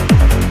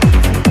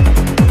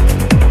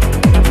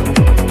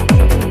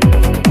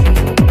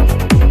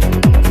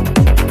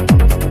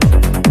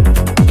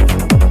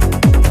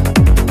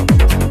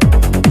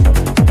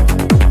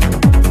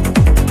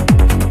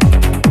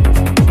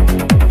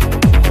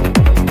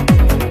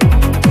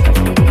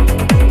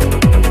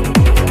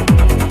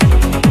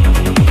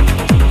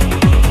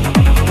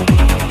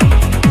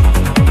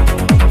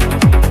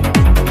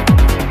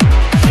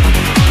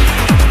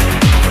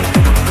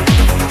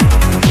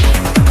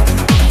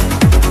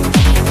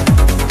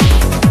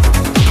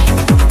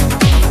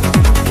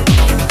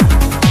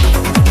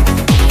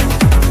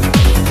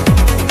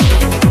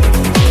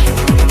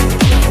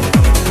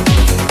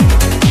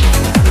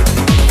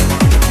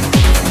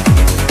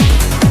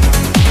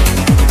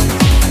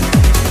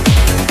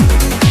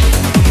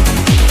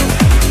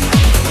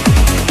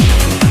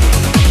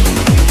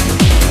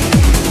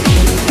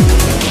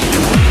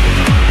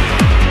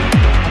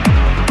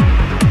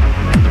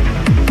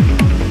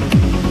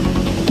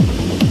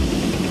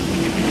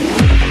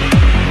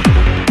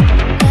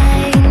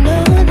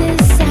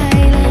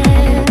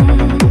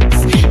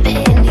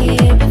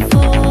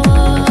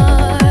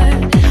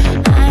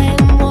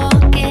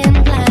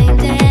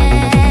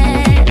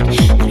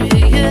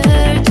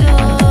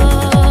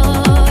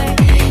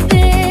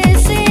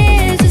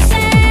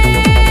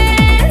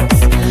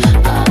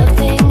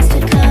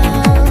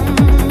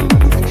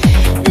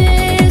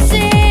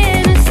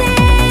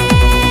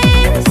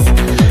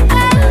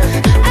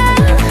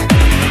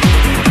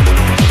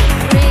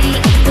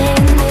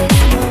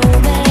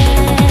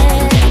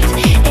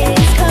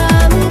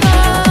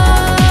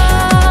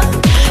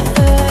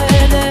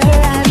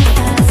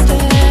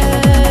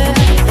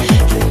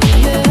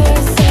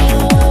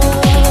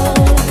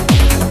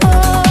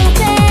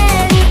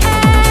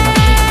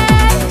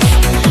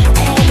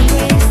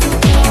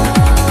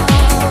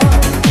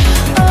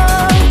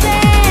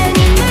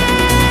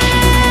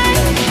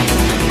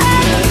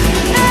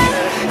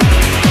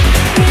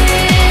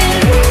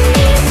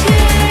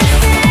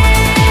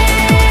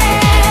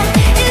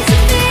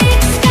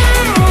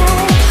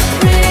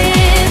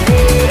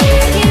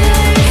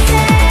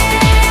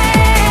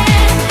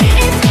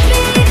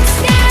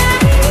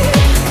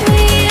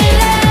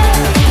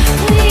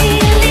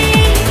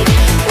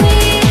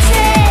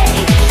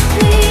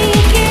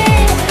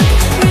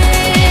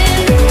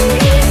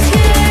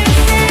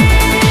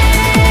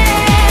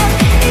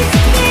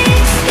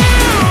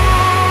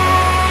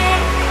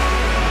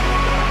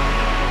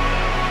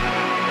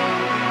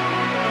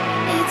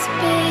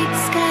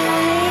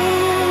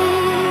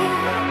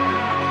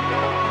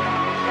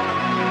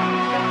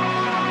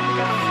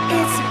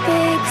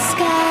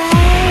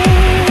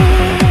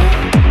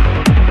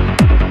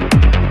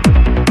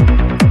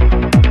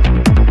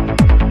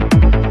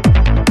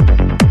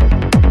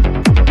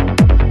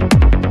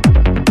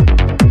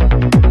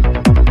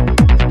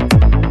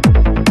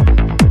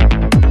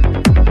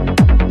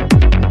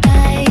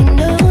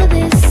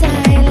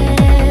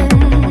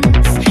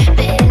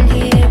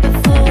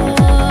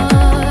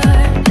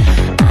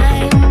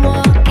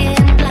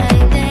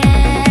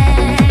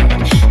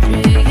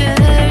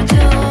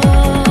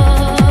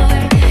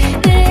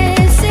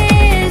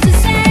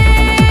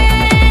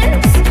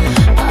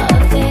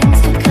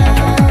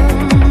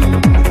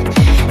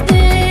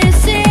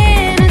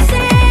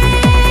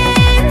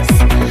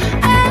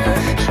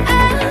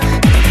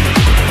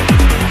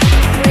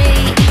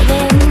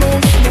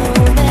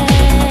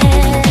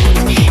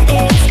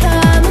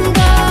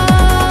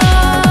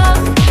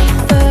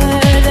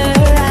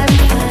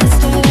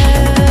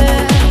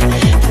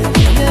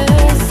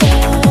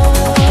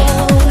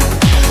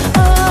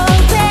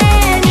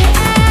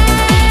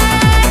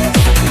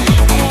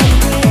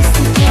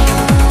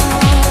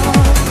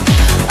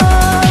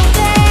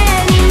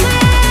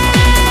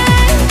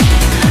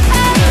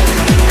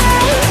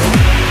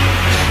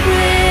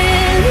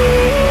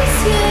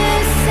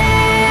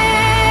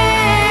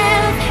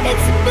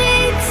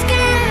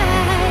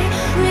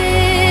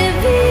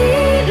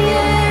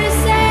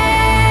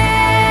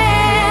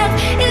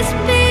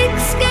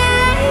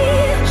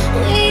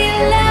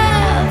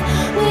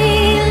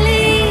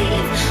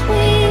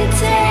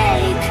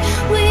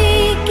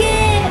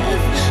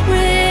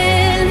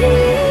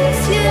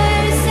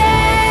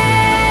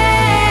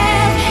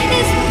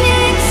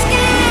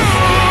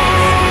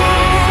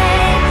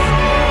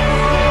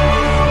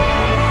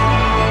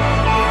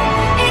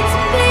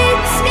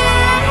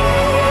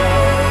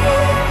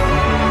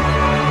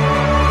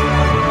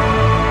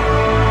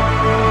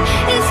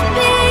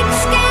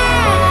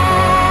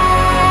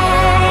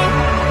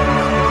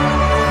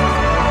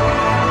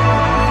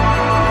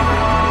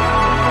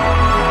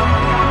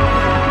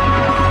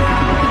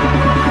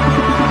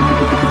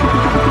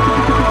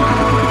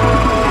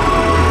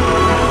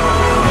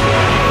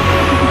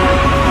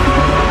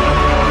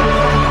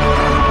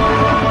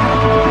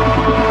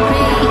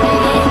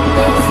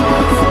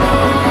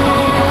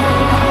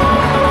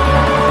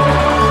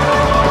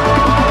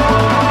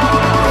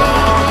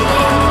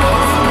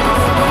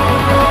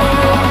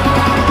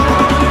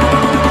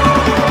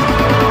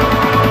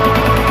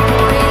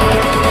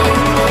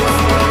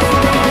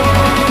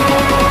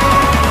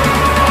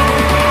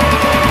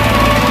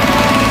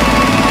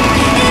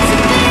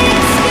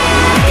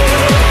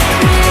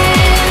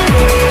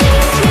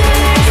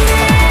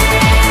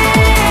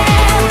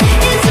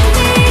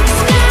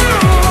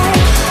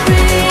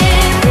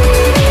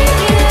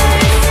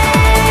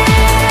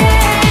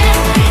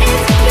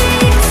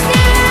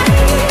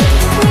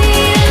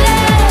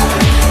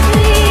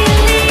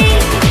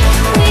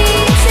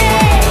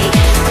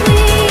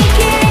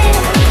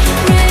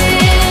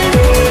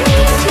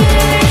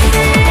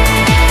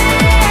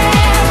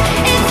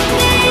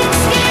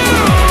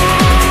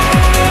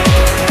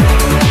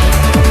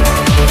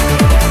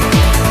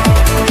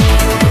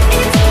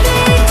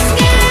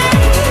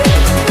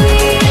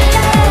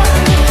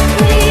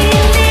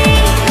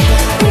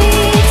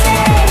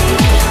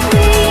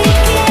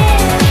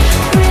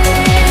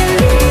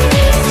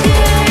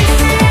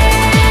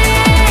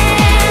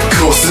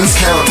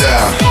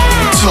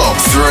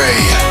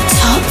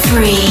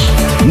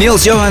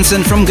 Niels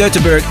Johansson from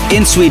Gothenburg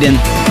in Sweden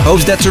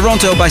hopes that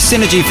Toronto by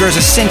Synergy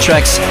versus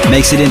Syntrax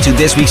makes it into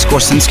this week's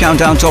Corsten's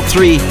Countdown Top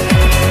 3.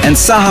 And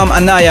Saham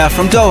Anaya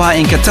from Doha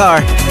in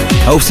Qatar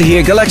hopes to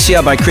hear Galaxia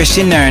by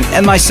Kristian Nairn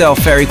and myself,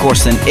 Ferry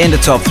Corsten, in the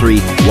top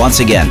 3 once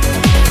again.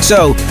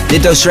 So,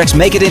 did those tracks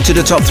make it into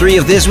the top 3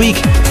 of this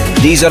week?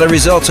 These are the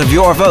results of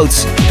your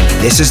votes.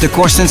 This is the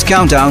Corsten's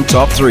Countdown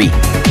Top 3.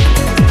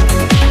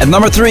 At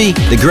number 3,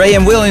 the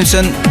Graham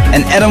Williamson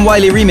and Adam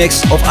Wylie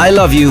remix of I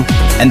Love You,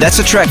 and that's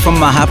a track from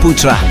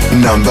Mahaputra.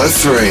 Number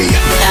 3.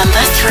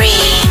 Number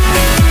 3.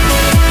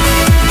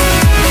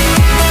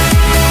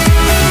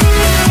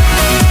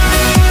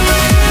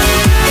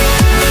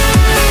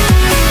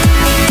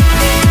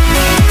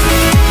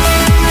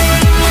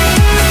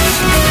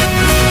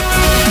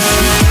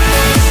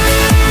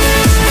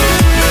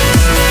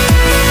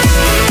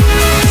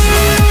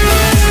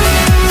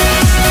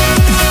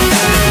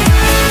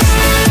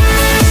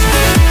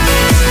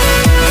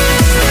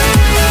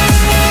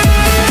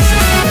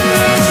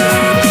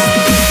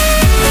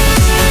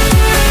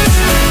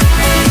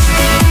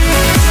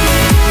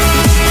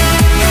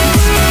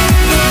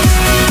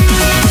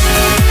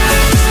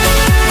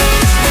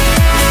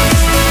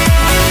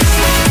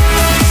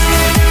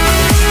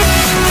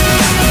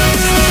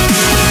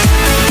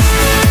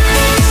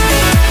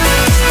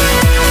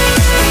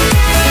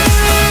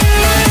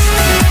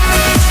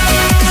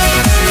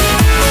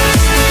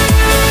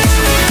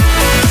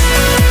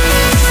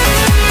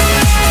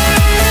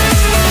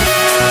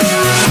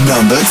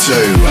 Number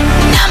 2.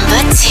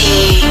 Number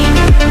 2.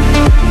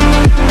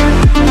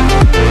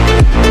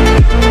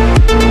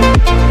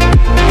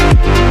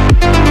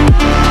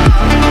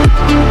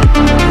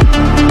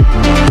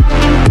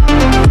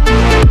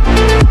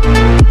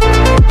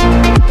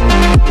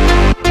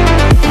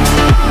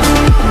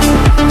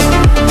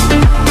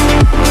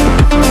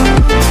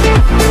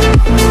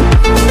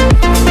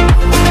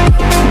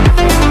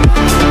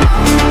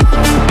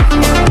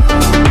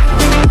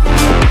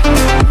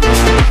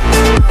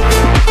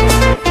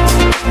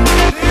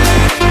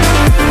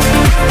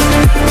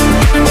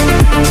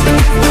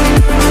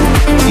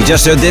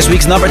 Just heard this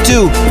week's number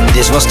 2.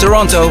 This was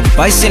Toronto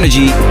by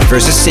Synergy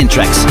versus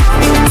Syntrax.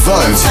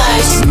 Vote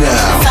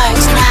now.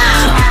 Vote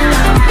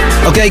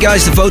now. Okay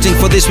guys, the voting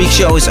for this week's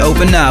show is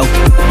open now.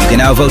 You can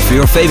now vote for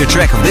your favorite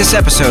track of this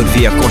episode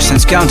via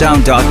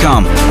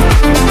corstenscountdown.com.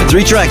 The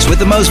 3 tracks with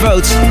the most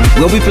votes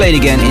will be played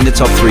again in the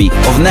top 3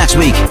 of next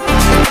week.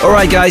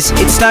 Alright guys,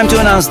 it's time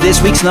to announce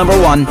this week's number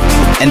 1.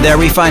 And there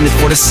we find it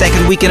for the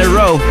 2nd week in a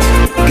row.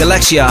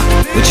 Galaxia,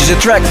 which is a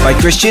track by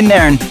Kristian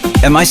Nairn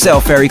and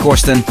myself, Ferry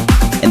Corsten.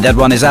 And that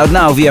one is out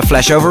now via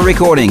Flashover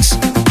Recordings.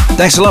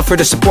 Thanks a lot for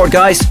the support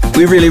guys,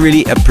 we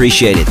really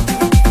appreciate it.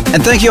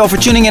 And thank you all for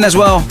tuning in as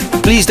well.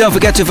 Please don't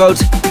forget to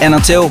vote, and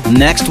until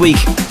next week.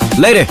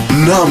 Later.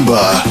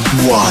 Number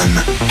 1.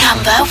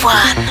 Number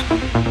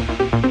 1.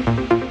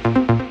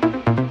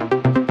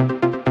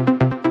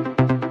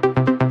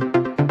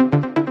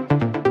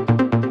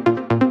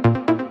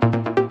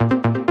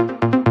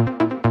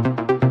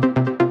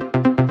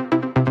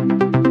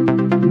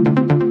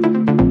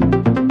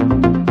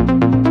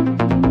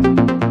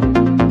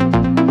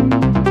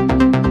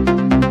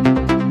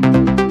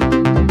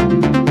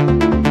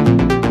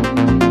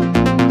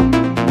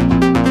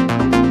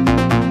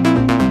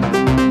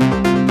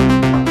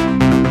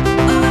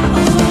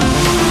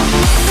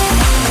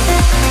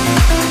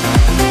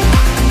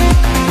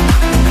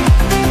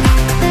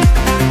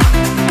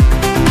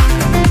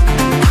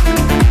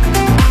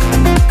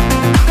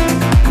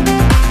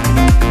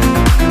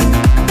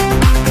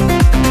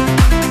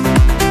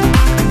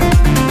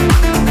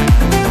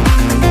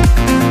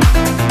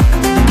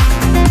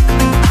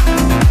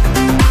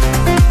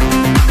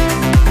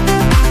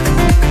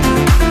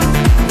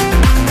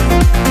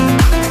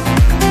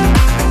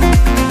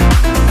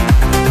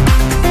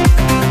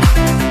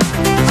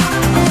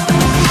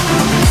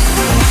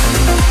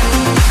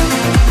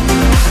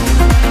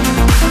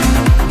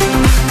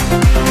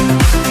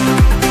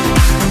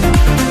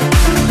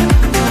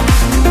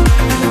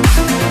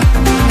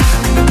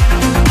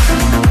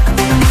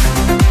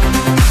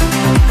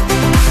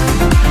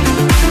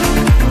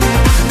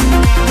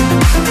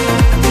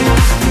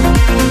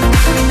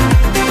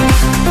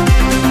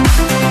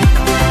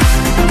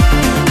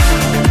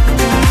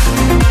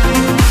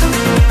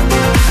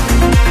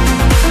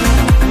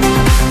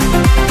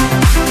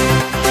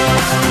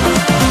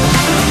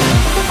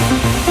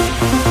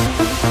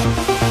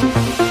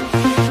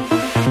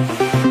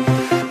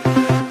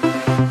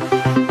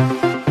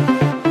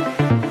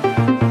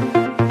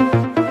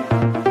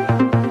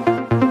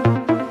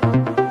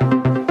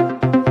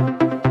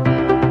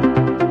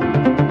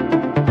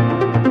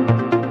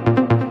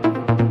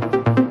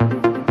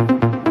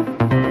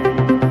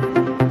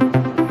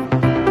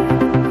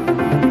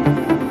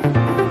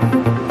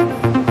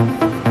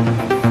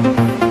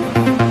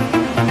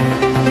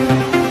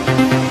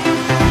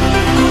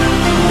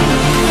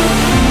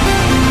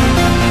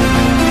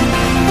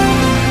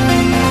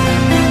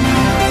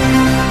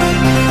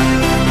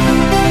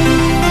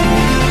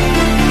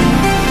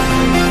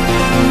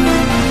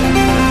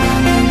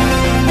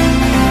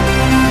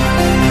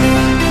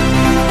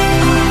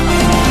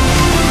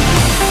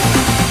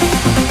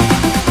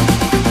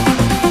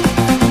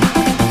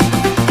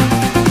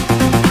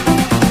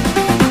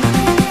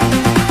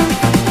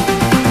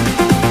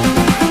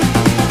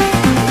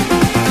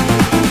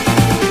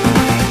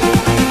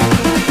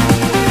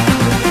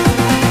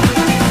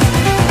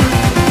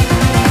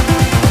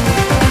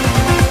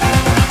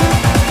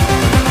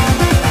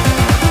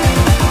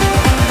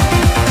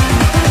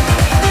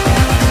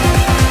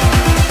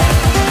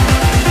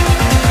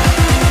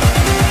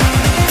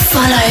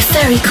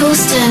 Ferry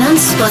Corsten on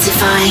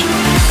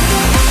Spotify.